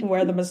feet and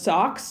wear them as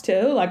socks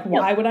too? Like,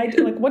 why would I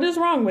do? Like, what is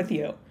wrong with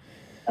you?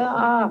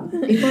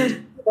 People are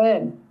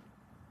good.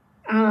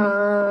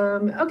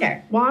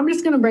 Okay. Well, I'm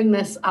just going to bring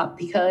this up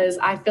because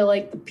I feel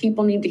like the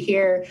people need to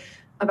hear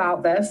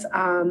about this.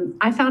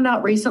 I found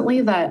out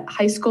recently that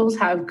high schools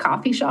have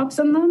coffee shops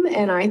in them,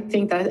 and I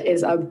think that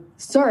is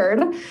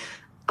absurd.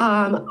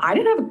 I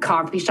didn't have a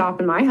coffee shop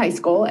in my high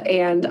school,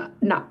 and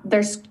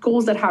there's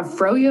schools that have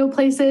froyo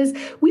places.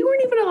 We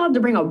weren't even allowed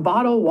to bring a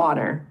bottle of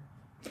water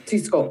to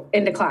school,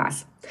 into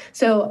class.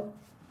 So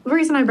the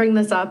reason I bring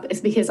this up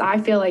is because I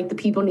feel like the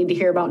people need to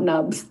hear about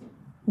nubs.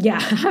 Yeah,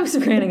 I was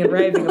ranting and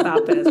raving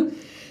about this.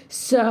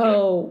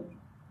 So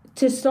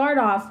to start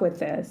off with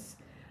this,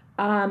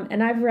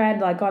 and I've read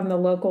like on the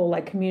local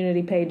like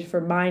community page for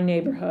my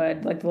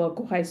neighborhood, like the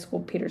local high school,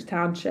 Peters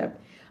Township,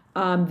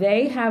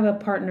 they have a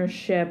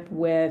partnership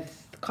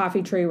with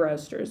Coffee Tree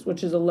Roasters,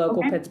 which is a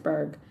local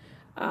Pittsburgh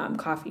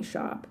coffee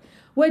shop.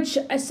 Which,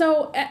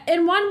 so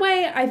in one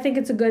way, I think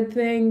it's a good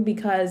thing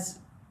because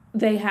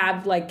they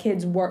have like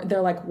kids work,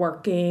 they're like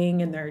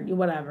working and they're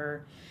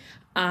whatever.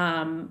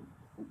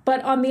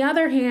 But on the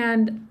other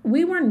hand,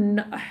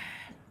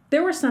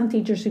 there were some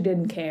teachers who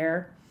didn't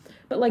care,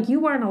 but like you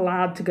weren't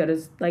allowed to go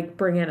to like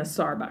bring in a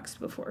Starbucks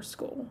before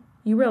school.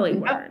 You really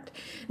weren't.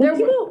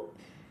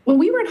 When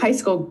we were in high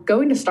school,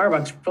 going to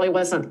Starbucks really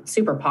wasn't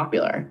super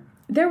popular.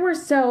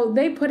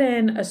 They put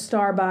in a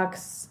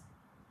Starbucks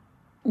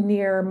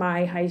near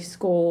my high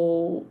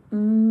school.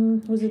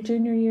 Was it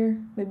junior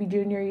year? Maybe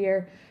junior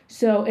year.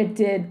 So it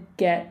did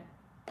get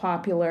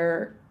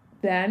popular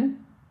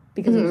then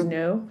because it was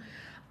new.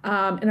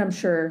 And I'm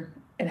sure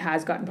it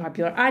has gotten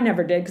popular. I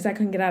never did because I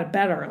couldn't get out of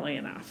bed early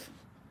enough.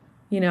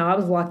 You know, I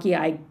was lucky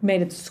I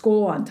made it to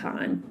school on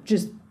time,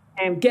 just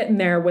getting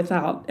there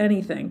without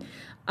anything.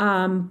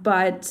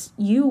 But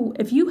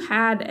if you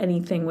had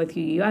anything with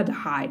you, you had to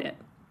hide it.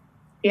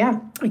 Yeah.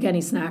 Like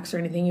any snacks or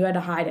anything, you had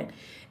to hide it.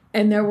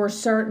 And there were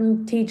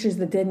certain teachers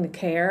that didn't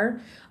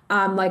care.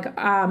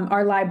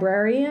 Our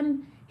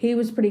librarian, he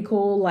was pretty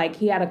cool. Like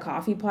he had a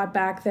coffee pot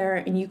back there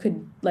and you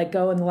could like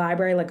go in the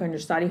library, like on your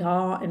study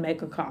hall and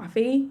make a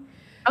coffee.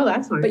 Oh,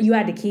 that's nice. But you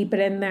had to keep it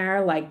in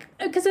there, like,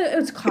 because it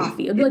was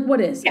coffee. It'd be like, what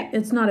is it?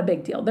 It's not a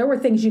big deal. There were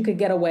things you could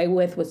get away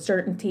with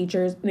certain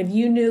teachers. And if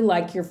you knew,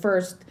 like, your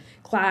first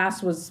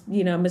class was,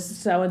 you know, Mrs.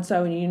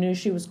 So-and-so, and you knew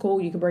she was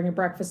cool, you could bring your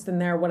breakfast in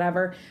there,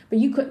 whatever. But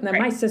you couldn't.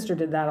 My sister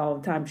did that all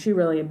the time. She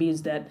really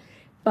abused it.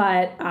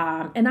 But,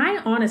 and I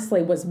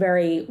honestly was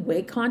very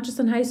weight conscious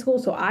in high school,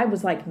 so I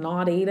was, like,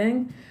 not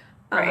eating.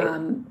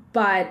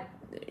 But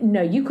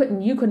no, you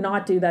could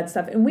not do that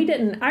stuff. And we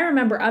didn't, I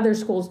remember other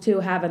schools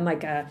too having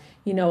like a,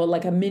 you know,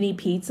 like a mini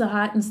Pizza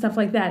Hut and stuff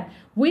like that.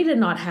 We did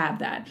not have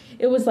that.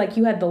 It was like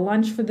you had the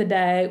lunch for the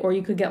day, or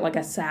you could get like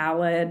a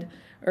salad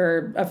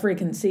or a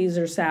freaking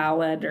Caesar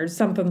salad or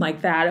something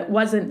like that. It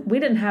wasn't, we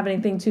didn't have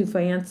anything too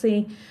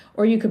fancy,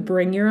 or you could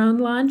bring your own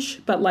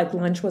lunch, but like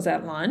lunch was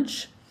at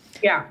lunch.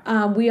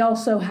 Yeah. We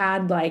also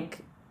had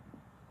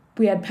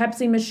we had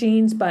Pepsi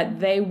machines, but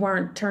they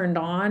weren't turned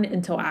on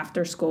until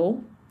after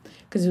school,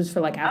 because it was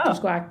for like after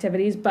school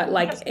activities. But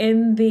like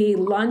in the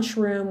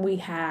lunchroom, we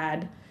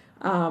had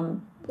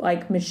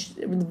like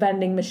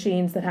vending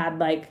machines that had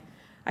like,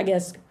 I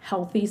guess,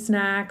 healthy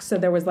snacks. So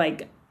there was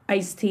like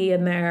iced tea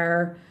in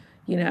there,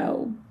 you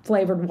know,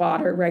 flavored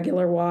water,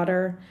 regular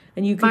water,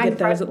 and you could get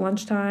those at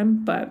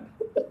lunchtime. But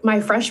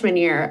my freshman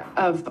year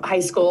of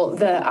high school,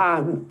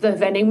 the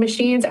vending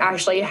machines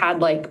actually had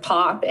like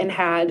pop and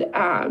had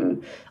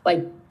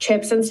like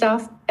chips and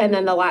stuff. And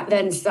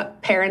then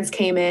parents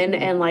came in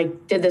and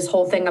like did this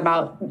whole thing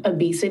about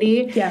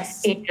obesity.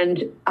 Yes.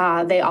 And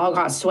they all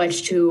got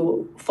switched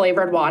to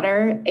flavored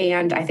water.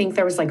 And I think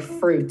there was like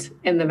fruit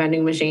in the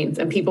vending machines,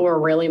 and people were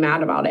really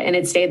mad about it. And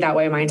it stayed that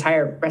way my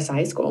entire rest of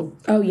high school.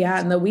 Oh yeah.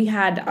 And we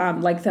had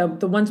like the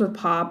ones with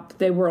pop,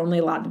 they were only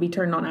allowed to be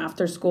turned on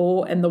after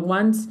school. And the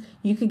ones,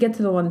 you could get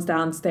to the ones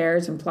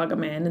downstairs and plug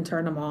them in and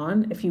turn them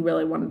on if you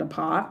really wanted to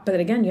pop. But then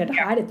again, you had to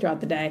hide it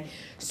throughout the day.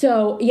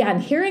 So yeah,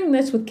 and hearing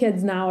this with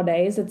kids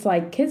nowadays, it's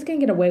like kids can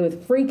get away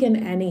with freaking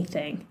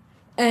anything.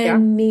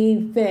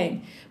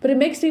 Anything. But it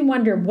makes me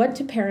wonder, what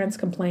do parents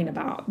complain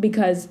about?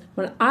 Because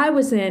when I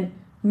was in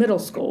middle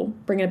school,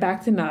 bringing it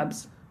back to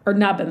Nubs, or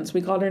Nubbins,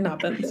 we called her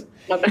Nubbins.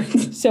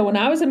 So when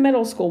I was in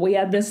middle school, we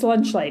had this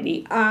lunch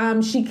lady.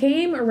 She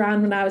came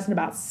around when I was in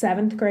about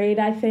 7th grade,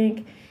 I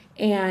think.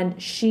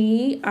 And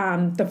she,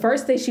 the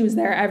first day she was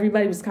there,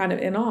 everybody was kind of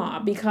in awe,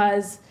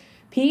 because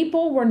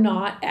people were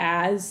not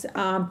as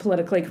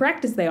politically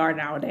correct as they are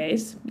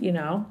nowadays, you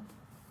know.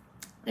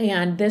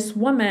 And this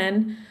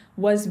woman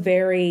was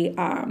very,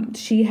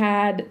 she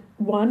had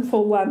one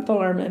full length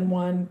arm and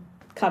one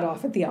cut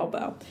off at the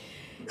elbow.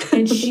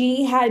 And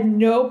she had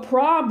no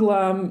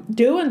problem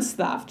doing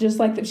stuff, just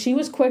like that. She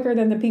was quicker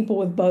than the people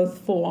with both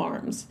full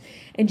arms.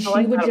 And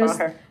she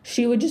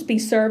would just be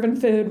serving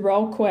food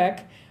real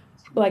quick,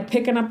 like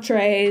picking up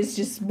trays,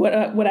 just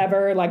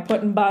whatever, like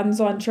putting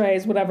buns on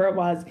trays, whatever it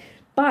was.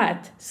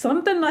 But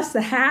something must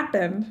have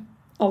happened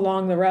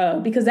along the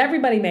road, because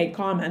everybody made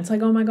comments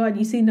like, oh my God,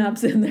 you see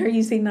Nubs in there,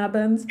 you see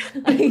Nubbins,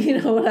 you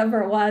know,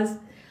 whatever it was.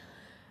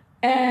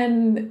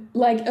 And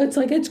like,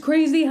 it's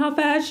crazy how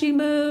fast she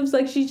moves.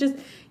 Like, she's just,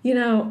 you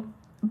know,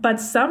 but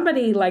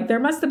somebody, like, there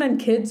must have been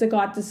kids that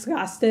got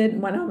disgusted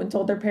and went home and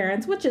told their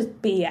parents, which is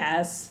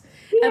BS.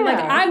 Yeah. And like,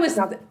 I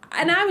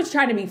was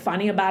trying to be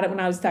funny about it when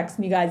I was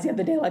texting you guys the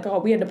other day, like, oh,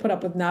 we had to put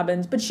up with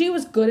Nubbins, but she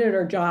was good at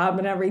her job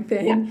and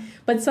everything. Yeah.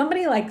 But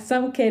somebody, like,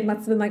 some kid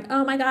must have been like,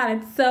 oh my God,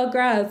 it's so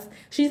gross.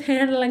 She's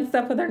handling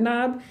stuff with her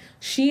nub.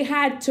 She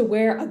had to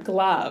wear a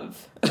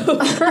glove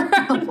over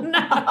her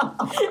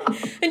nub.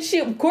 And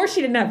of course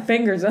she didn't have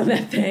fingers on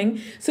that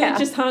thing. So it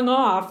just hung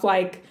off,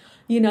 like,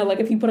 you know, like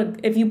if you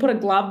put a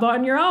glove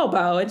on your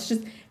elbow, it's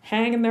just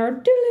hanging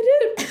there.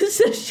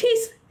 So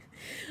she's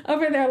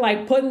over there,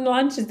 like, putting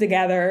lunches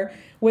together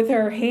with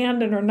her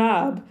hand and her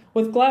nub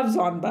with gloves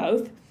on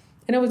both.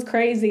 And it was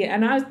crazy.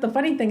 And the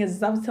funny thing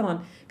is I was telling,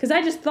 because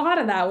I just thought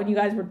of that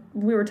when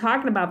we were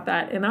talking about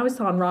that. And I was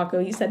telling Rocco,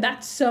 he said,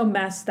 that's so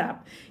messed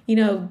up. You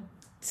know,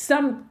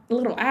 some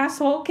little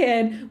asshole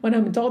kid went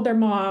home and told their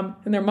mom,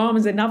 and their mom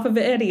is enough of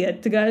an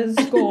idiot to go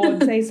to school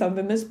and say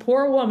something. This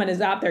poor woman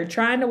is out there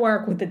trying to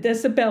work with a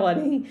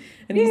disability,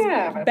 and these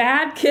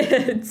bad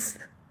kids.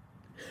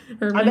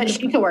 I bet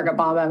she could work at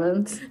Bob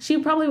Evans. She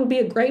probably would be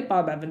a great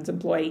Bob Evans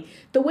employee.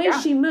 The way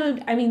she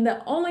moved, I mean,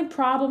 the only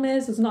problem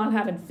is not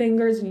having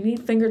fingers, and you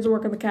need fingers to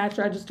work on the cash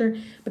register.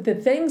 But the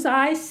things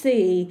I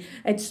see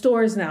at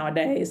stores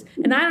nowadays,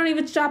 and I don't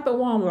even shop at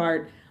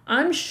Walmart,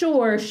 I'm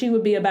sure she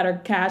would be a better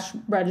cash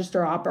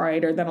register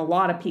operator than a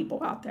lot of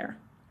people out there.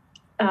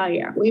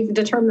 Yeah, we've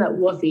determined that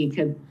Woofy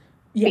could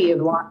be a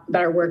lot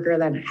better worker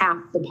than half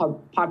the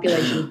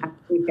population at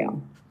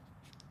retail.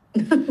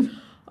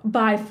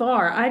 By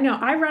far. I know.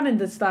 I run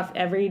into stuff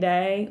every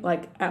day,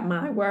 like at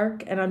my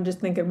work, and I'm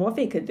just thinking,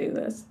 Woofy could do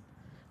this.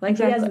 Like,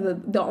 exactly. He has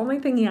the only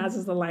thing he has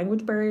is the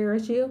language barrier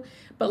issue.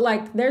 But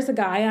like, there's a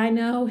guy I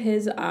know,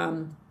 his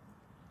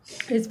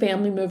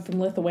family moved from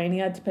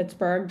Lithuania to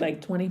Pittsburgh like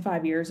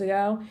 25 years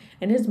ago,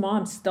 and his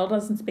mom still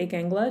doesn't speak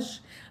English.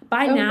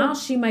 By now,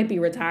 she might be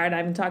retired. I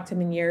haven't talked to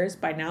him in years.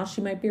 By now,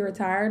 she might be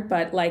retired,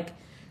 but like,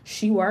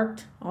 she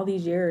worked all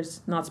these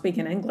years not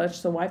speaking English,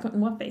 so why couldn't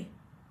Woofy?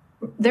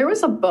 There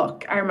was a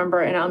book I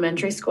remember in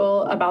elementary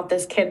school about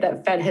this kid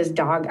that fed his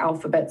dog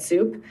alphabet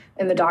soup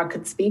and the dog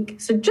could speak.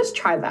 So just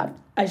try that.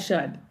 I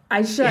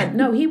should.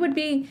 No, he would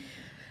be,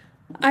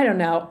 I don't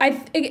know.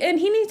 And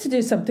he needs to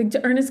do something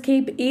to earn his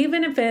keep,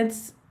 even if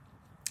it's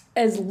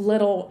as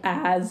little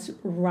as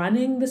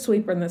running the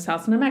sweeper in this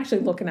house. And I'm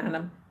actually looking at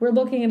him. We're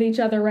looking at each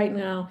other right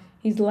now.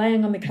 He's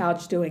laying on the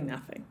couch doing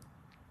nothing.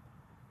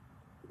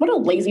 What a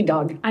lazy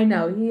dog. I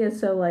know, he is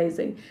so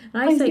lazy.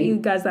 And I sent you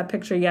guys that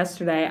picture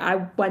yesterday.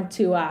 I went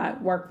to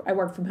work. I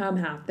work from home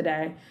half the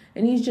day.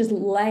 And he's just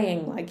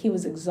laying like he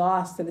was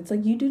exhausted. It's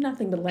like, you do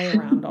nothing but lay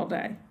around all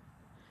day.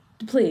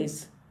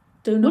 Please,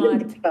 do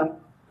not.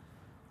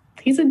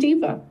 He's a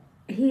diva.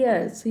 He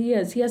is. He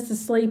has to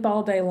sleep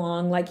all day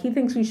long. Like, he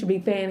thinks we should be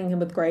fanning him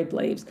with grape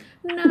leaves.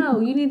 No,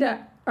 you need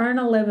to earn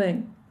a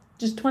living.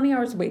 Just 20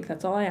 hours a week.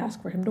 That's all I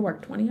ask for him to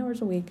work, 20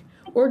 hours a week.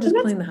 Or just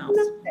clean the house.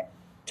 Nothing.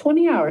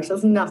 20 hours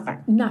is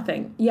nothing.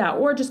 Nothing. Yeah,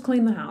 or just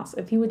clean the house.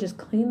 If he would just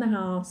clean the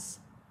house,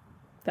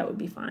 that would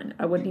be fine.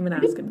 I wouldn't even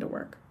ask him to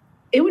work.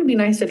 It would be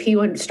nice if he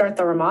would start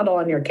the remodel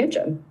on your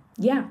kitchen.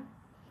 Yeah.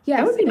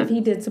 Yes, if he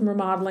did some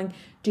remodeling,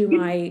 do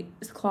my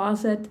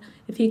closet,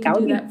 if he could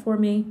do that for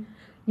me.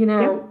 You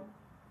know,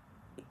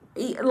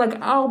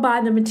 like, I'll buy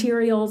the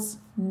materials,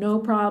 no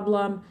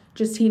problem.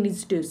 Just he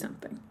needs to do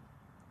something.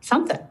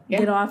 Something, yeah.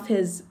 Get off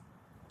his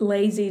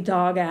lazy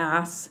dog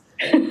ass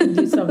and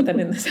do something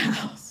in this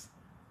house.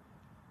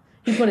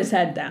 He put his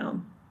head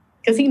down.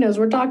 Because he knows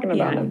we're talking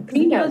about him.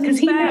 He knows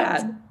he's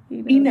bad.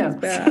 He knows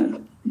he's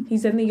bad.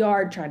 He's in the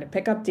yard trying to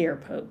pick up deer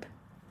poop.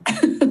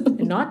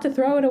 And not to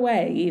throw it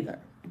away either.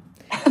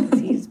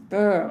 Because he's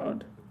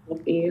bad.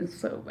 He's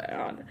so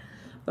bad.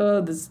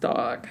 Oh, this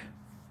dog.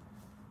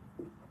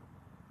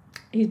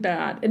 He's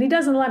bad. And he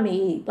doesn't let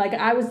me eat. Like,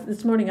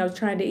 this morning I was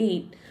trying to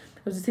eat. I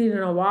was just eating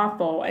a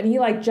waffle. And he,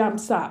 like,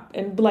 jumps up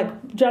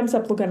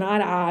looking eye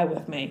to eye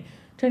with me.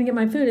 Trying to get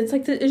my food. It's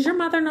like, is your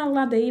mother not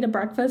allowed to eat a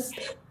breakfast?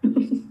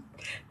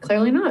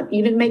 Clearly not.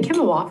 You didn't make him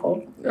a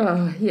waffle.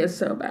 Oh, he is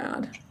so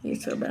bad.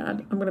 He's so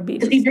bad. I'm going to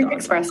beat Does he drink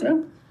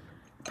espresso?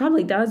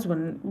 Probably does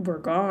when we're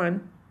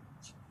gone.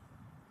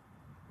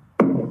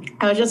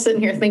 I was just sitting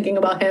here thinking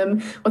about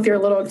him with your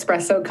little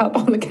espresso cup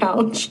on the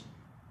couch.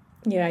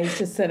 Yeah, he's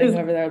just sitting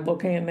over there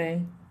looking at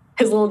me.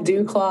 His little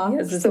dew claw. He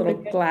has his little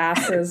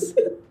glasses.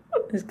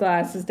 His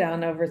glasses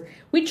down over.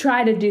 We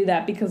try to do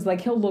that because,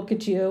 like, he'll look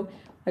at you.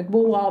 Like,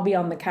 we'll all be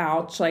on the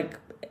couch, like,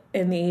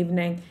 in the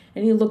evening,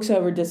 and he looks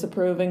over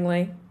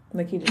disapprovingly.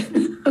 Like, he just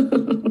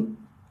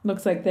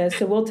looks like this.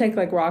 So we'll take,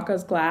 like,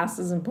 Rocco's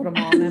glasses and put them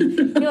on him.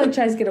 He, like,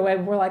 tries to get away,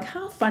 but we're like,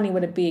 how funny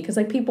would it be? Because,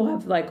 like, people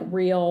have, like,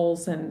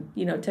 reels and,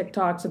 you know,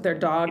 TikToks of their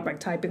dog,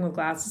 like, typing with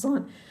glasses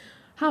on.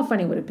 How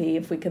funny would it be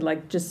if we could,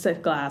 like, just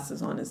set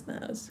glasses on his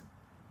nose?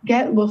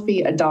 Get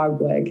Wolfie a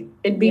dog wig.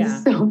 It'd be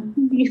so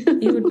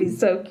cute. He would be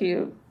so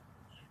cute.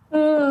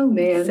 Oh,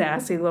 man.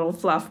 Sassy little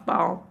fluff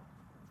ball.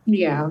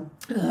 Yeah.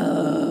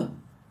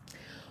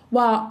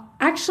 Well,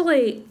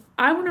 actually,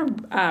 I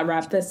want to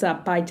wrap this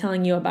up by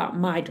telling you about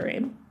my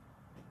dream.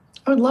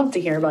 I would love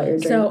to hear about your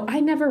dream. So I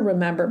never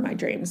remember my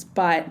dreams,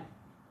 but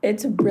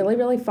it's really,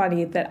 really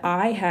funny that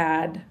I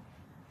had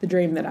the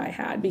dream that I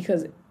had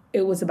because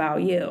it was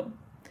about you.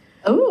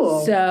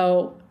 Oh.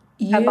 So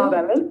At Bob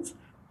Evans?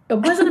 It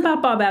wasn't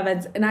about Bob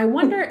Evans. And I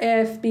wonder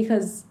if,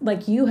 because,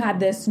 like, you had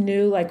this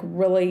new, like,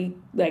 really,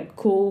 like,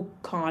 cool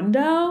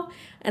condo.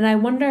 And I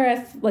wonder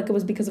if, like, it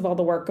was because of all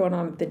the work going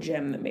on at the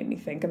gym that made me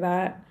think of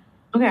that.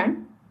 Okay.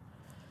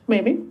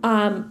 Maybe.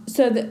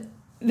 So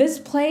this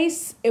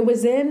place, it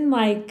was in,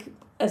 like,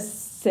 a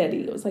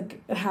city. It was, like,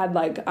 it had,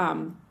 like,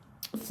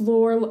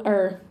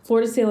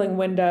 floor-to-ceiling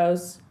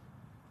windows.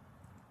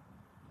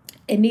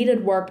 It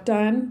needed work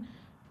done.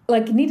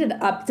 Like, it needed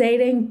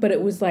updating, but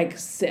it was, like,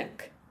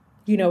 sick.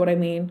 You know what I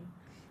mean?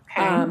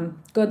 Okay.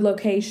 Good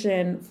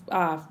location,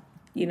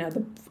 you know,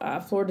 the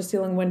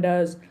floor-to-ceiling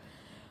windows.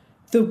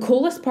 The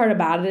coolest part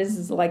about it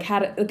is like,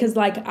 because,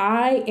 like,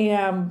 I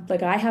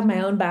have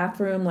my own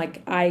bathroom,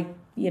 like,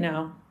 you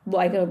know,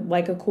 like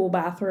a cool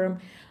bathroom.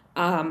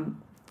 I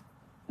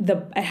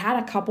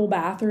had a couple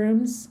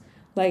bathrooms.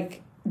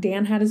 Like,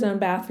 Dan had his own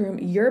bathroom.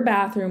 Your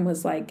bathroom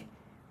was a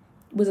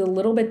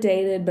little bit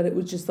dated, but it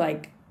was just,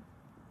 like,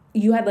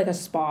 you had, like, a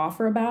spa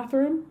for a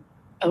bathroom.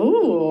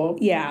 Oh.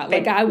 Yeah,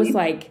 like, I was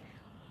like,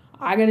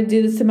 I got to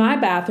do this to my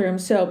bathroom.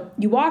 So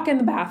you walk in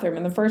the bathroom,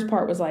 and the first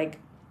part was, like,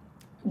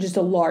 just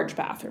a large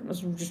bathroom. It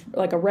was just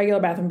like a regular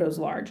bathroom, but it was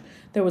large.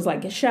 There was,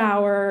 like, a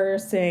shower,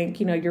 sink,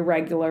 you know, your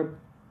regular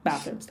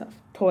bathroom stuff.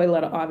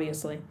 Toilet,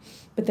 obviously.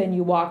 But then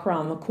you walk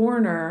around the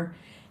corner,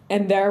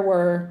 and there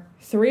were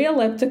 3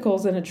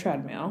 ellipticals and a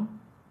treadmill.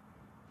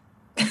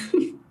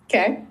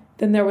 Okay.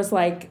 Then there was,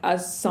 like, a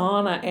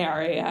sauna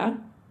area.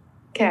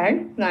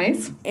 Okay,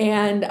 nice.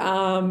 And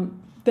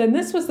then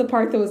this was the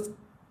part that was,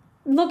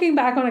 looking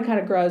back on it, kind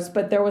of gross,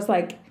 but there was,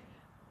 like,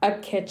 a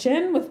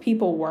kitchen with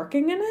people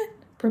working in it,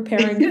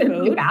 preparing food.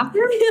 In the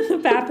bathroom? In the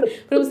bathroom.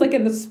 But it was, like,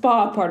 in the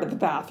spa part of the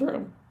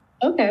bathroom.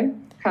 Okay.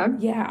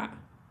 Yeah.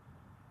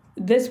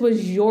 This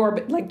was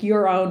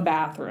your own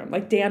bathroom.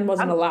 Like, Dan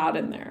wasn't allowed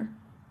in there.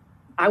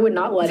 I would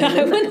not let him in.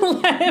 I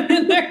wouldn't let him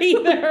in there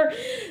either.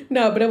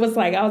 No, but it was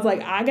like, I was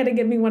like, I got to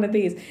get me one of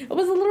these. It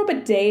was a little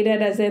bit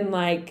dated, as in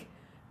like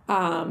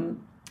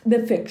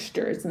the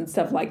fixtures and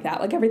stuff like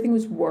that. Like everything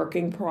was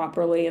working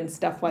properly and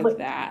stuff like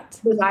that.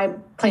 Was I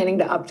planning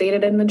to update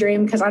it in the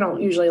dream? Because I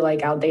don't usually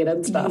like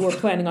outdated stuff. You were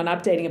planning on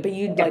updating it, but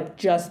you'd like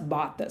just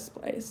bought this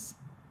place.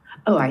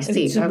 Oh, I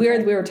see. It's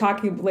weird. We were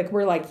talking, like,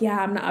 we're like, yeah,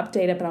 I'm going to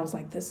update it. But I was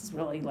like, this is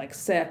really like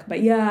sick.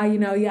 But yeah,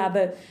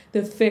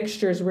 the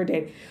fixtures were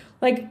dated.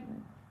 Like,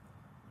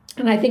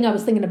 and I think I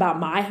was thinking about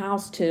my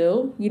house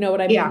too. You know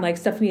what I mean? Yeah. Like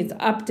stuff needs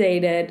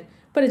updated,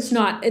 but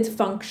it's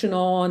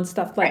functional and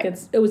stuff like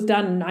right. it was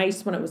done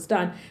nice when it was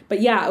done.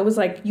 But yeah, it was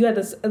like you had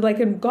this,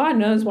 like, and God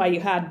knows why you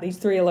had these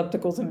 3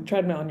 ellipticals and a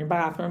treadmill in your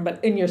bathroom,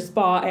 but in your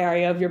spa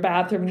area of your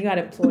bathroom, and you had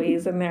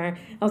employees in there.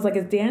 I was like,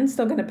 is Dan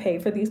still going to pay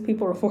for these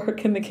people to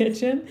work in the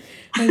kitchen?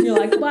 And you're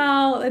like,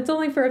 well, it's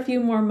only for a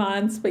few more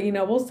months, but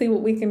we'll see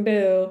what we can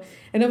do.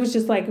 And it was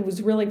just like, it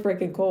was really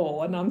freaking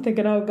cool. And I'm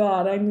thinking, oh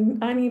God, I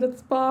need a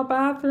spa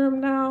bathroom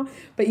now.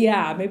 But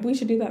yeah, maybe we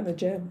should do that in the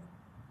gym.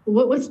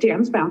 What was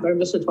Dan's bathroom?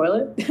 Just a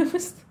toilet? It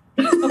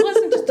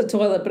wasn't just a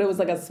toilet, but it was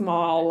like a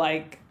small,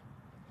 like,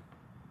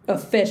 a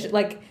fish,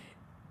 like,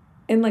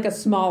 in like a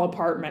small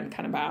apartment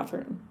kind of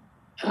bathroom.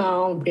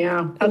 Oh,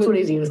 yeah. That's what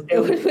he's used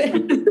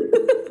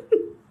to.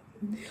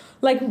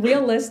 Like,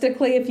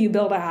 realistically, if you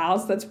build a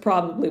house, that's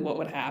probably what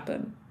would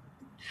happen.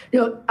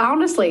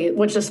 Honestly,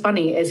 which is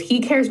funny, is he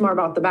cares more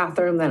about the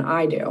bathroom than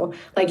I do.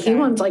 Like, He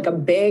wants like a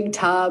big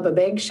tub, a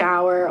big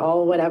shower,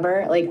 all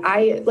whatever.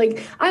 I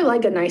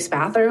like a nice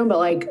bathroom, but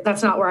like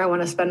that's not where I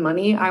want to spend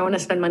money. I want to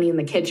spend money in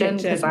the kitchen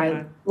because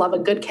I love a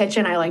good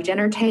kitchen. I like to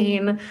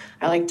entertain.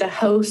 I like to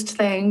host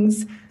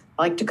things.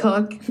 I like to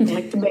cook. I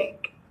like to bake.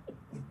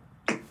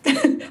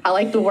 I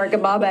like to work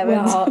at Bob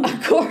Evans. Well,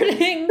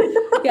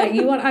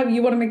 you want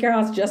to make your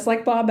house just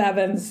like Bob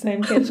Evans,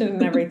 same kitchen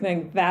and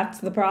everything. That's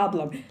the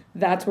problem.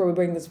 That's where we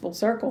bring this full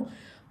circle.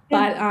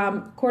 But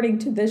according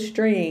to this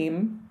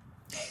stream,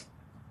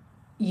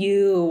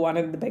 you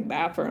wanted the big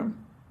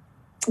bathroom.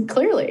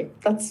 Clearly,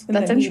 that's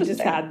interesting. He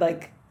just had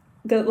like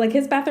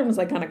his bathroom was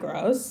like kind of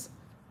gross.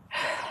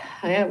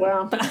 Yeah,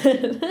 well.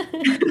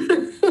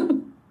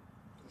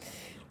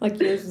 Like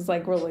yours was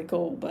like really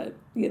cool, but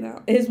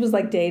his was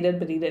like dated,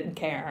 but he didn't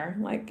care.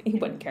 Like he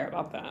wouldn't care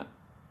about that.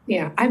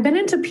 Yeah, I've been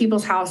into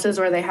people's houses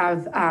where they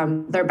have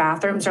their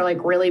bathrooms are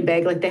like really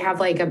big. Like they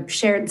have like a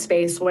shared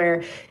space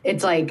where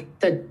it's like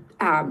the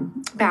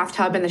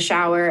bathtub and the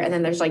shower, and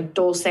then there's like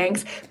dual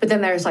sinks. But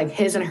then there's like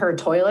his and her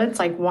toilets.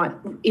 Like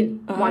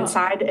one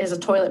side is a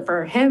toilet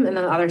for him, and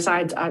then the other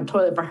side's a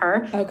toilet for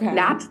her. Okay,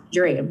 that's the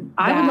dream.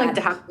 I would like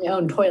to have my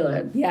own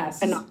toilet.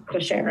 Yes, and not to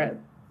share it.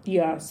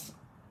 Yes.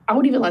 I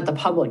wouldn't even let the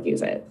public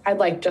use it. I'd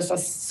like just a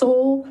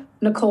sole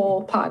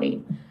Nicole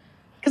potty.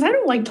 Because I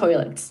don't like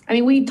toilets. I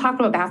mean, we talk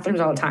about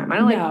bathrooms all the time. I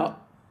like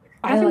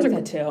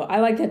that too. I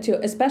like that too.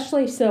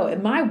 Especially so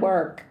in my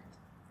work,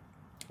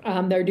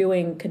 they're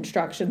doing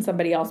construction.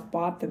 Somebody else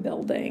bought the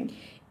building.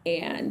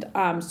 And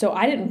so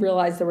I didn't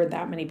realize there were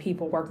that many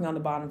people working on the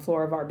bottom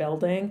floor of our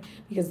building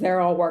because they're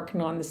all working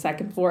on the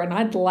second floor. And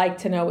I'd like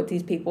to know what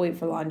these people eat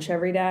for lunch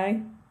every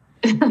day.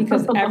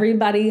 Because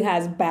everybody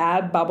has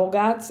bad bubble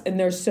guts, and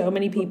there's so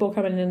many people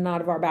coming in and out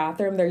of our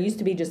bathroom. There used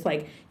to be just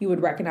like you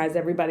would recognize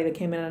everybody that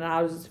came in and out.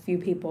 It was just a few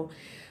people,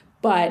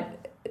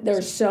 but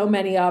there's so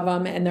many of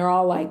them, and they're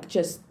all like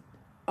just,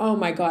 oh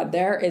my God,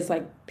 there is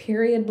like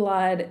period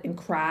blood and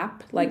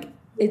crap. Like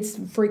it's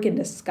freaking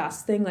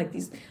disgusting. Like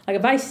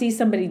if I see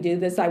somebody do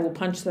this, I will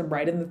punch them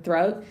right in the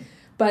throat.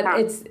 But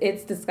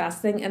it's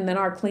disgusting. And then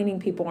our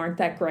cleaning people aren't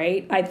that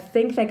great. I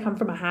think they come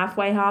from a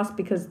halfway house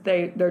because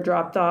they're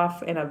dropped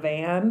off in a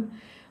van,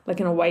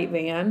 like in a white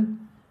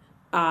van.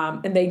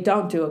 And they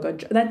don't do a good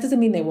job. That doesn't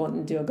mean they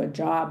won't do a good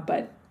job,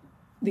 but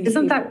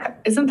isn't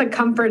the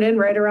Comfort Inn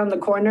right around the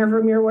corner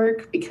from your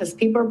work? Because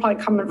people are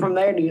probably coming from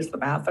there to use the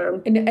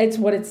bathroom. And it's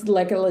what it's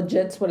like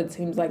legit's what it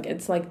seems like.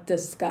 It's like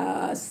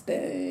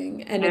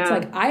disgusting. And it's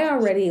like I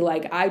already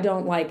I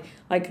don't like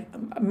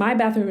my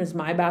bathroom is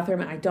my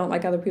bathroom, and I don't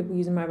like other people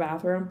using my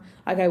bathroom.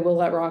 Like I will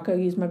let Rocco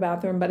use my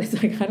bathroom, but it's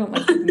like I don't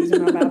like people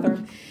using my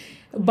bathroom.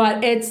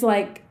 But it's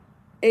like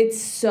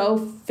it's so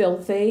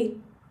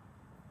filthy.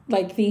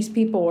 Like these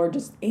people are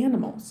just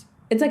animals.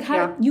 It's like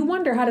you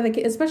wonder how do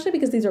they, especially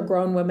because these are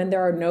grown women. There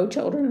are no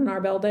children in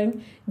our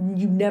building.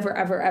 You never,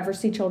 ever, ever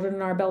see children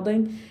in our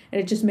building. And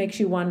it just makes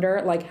you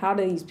wonder, like, how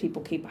do these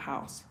people keep a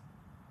house?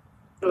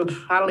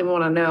 I don't even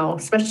want to know,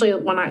 especially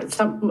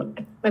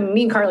when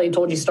me and Carly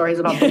told you stories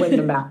about the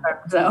Wyndham bathroom.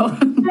 So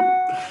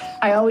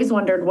I always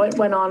wondered what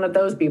went on at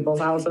those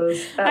people's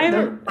houses. I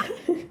haven't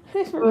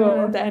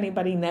run into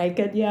anybody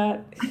naked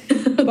yet,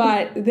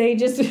 but they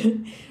just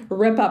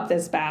rip up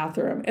this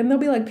bathroom, and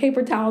there'll be like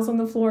paper towels on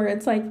the floor.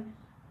 It's like,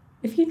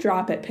 if you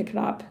drop it, pick it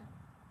up.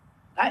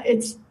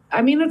 It's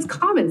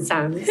common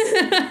sense.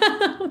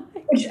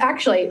 Which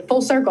actually,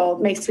 full circle,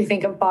 makes me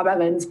think of Bob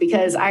Evans,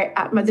 because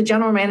the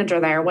general manager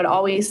there would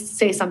always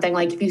say something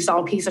like, if you saw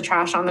a piece of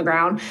trash on the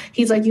ground,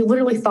 he's like, you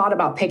literally thought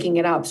about picking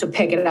it up, so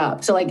pick it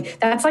up. So like,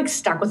 that's like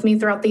stuck with me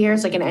throughout the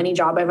years. Like in any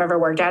job I've ever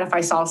worked at, if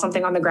I saw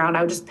something on the ground,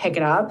 I would just pick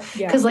it up.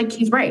 Because like,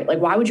 he's right. Like,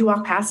 why would you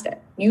walk past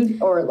it?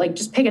 Or like,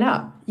 just pick it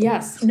up.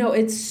 Yes. No,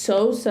 it's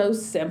so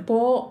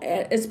simple,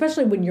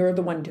 especially when you're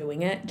the one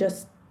doing it.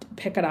 Just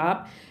pick it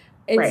up.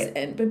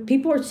 But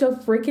people are so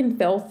freaking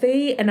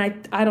filthy, and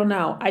I don't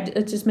know.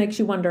 It just makes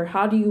you wonder,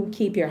 how do you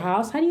keep your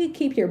house? How do you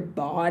keep your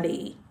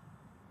body?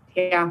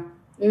 Yeah.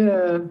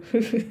 Ugh.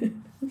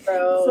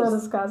 So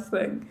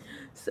disgusting.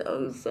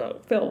 So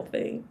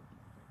filthy.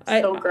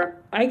 So gross.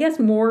 I guess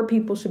more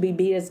people should be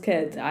beat as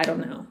kids. I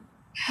don't know.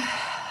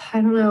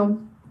 I don't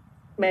know.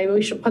 Maybe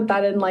we should put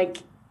that in like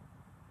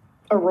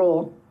a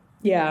rule.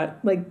 Yeah,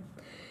 like,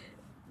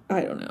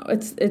 I don't know.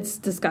 It's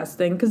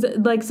disgusting, because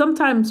like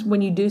sometimes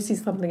when you do see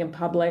something in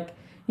public,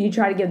 you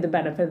try to give the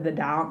benefit of the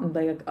doubt and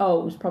be like,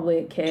 oh, it was probably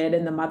a kid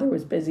and the mother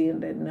was busy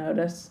and didn't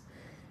notice.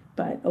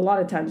 But a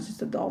lot of times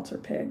just adults are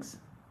pigs.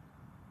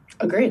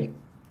 Agreed.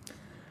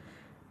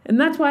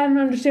 And that's why I don't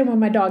understand why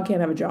my dog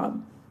can't have a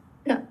job.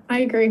 Yeah,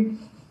 I agree.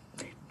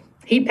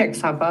 He picks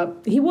stuff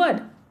up. He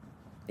would.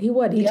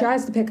 He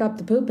tries to pick up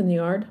the poop in the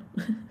yard.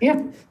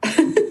 Yeah.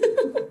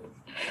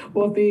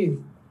 Whoopee.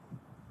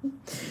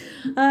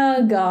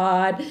 Oh,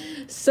 God.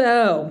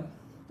 So,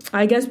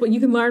 I guess what you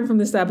can learn from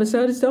this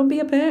episode is don't be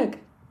a pig.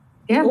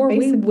 Yeah, or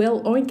we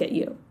will oink at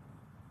you.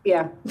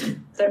 Yeah,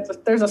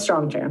 there's a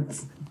strong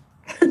chance.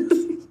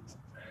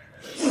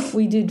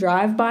 We do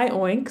drive-by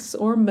oinks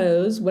or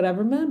moos,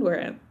 whatever mood we're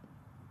in.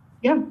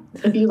 Yeah,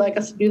 if you'd like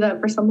us to do that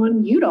for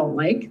someone you don't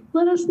like,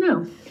 let us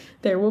know.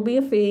 There will be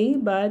a fee,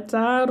 but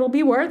it'll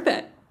be worth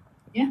it.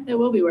 Yeah, it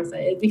will be worth it.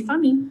 It'd be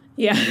funny.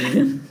 Yeah.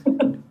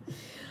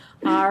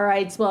 All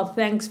right. Well,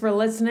 thanks for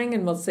listening,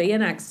 and we'll see you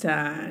next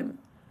time.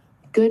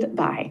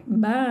 Goodbye.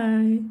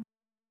 Bye.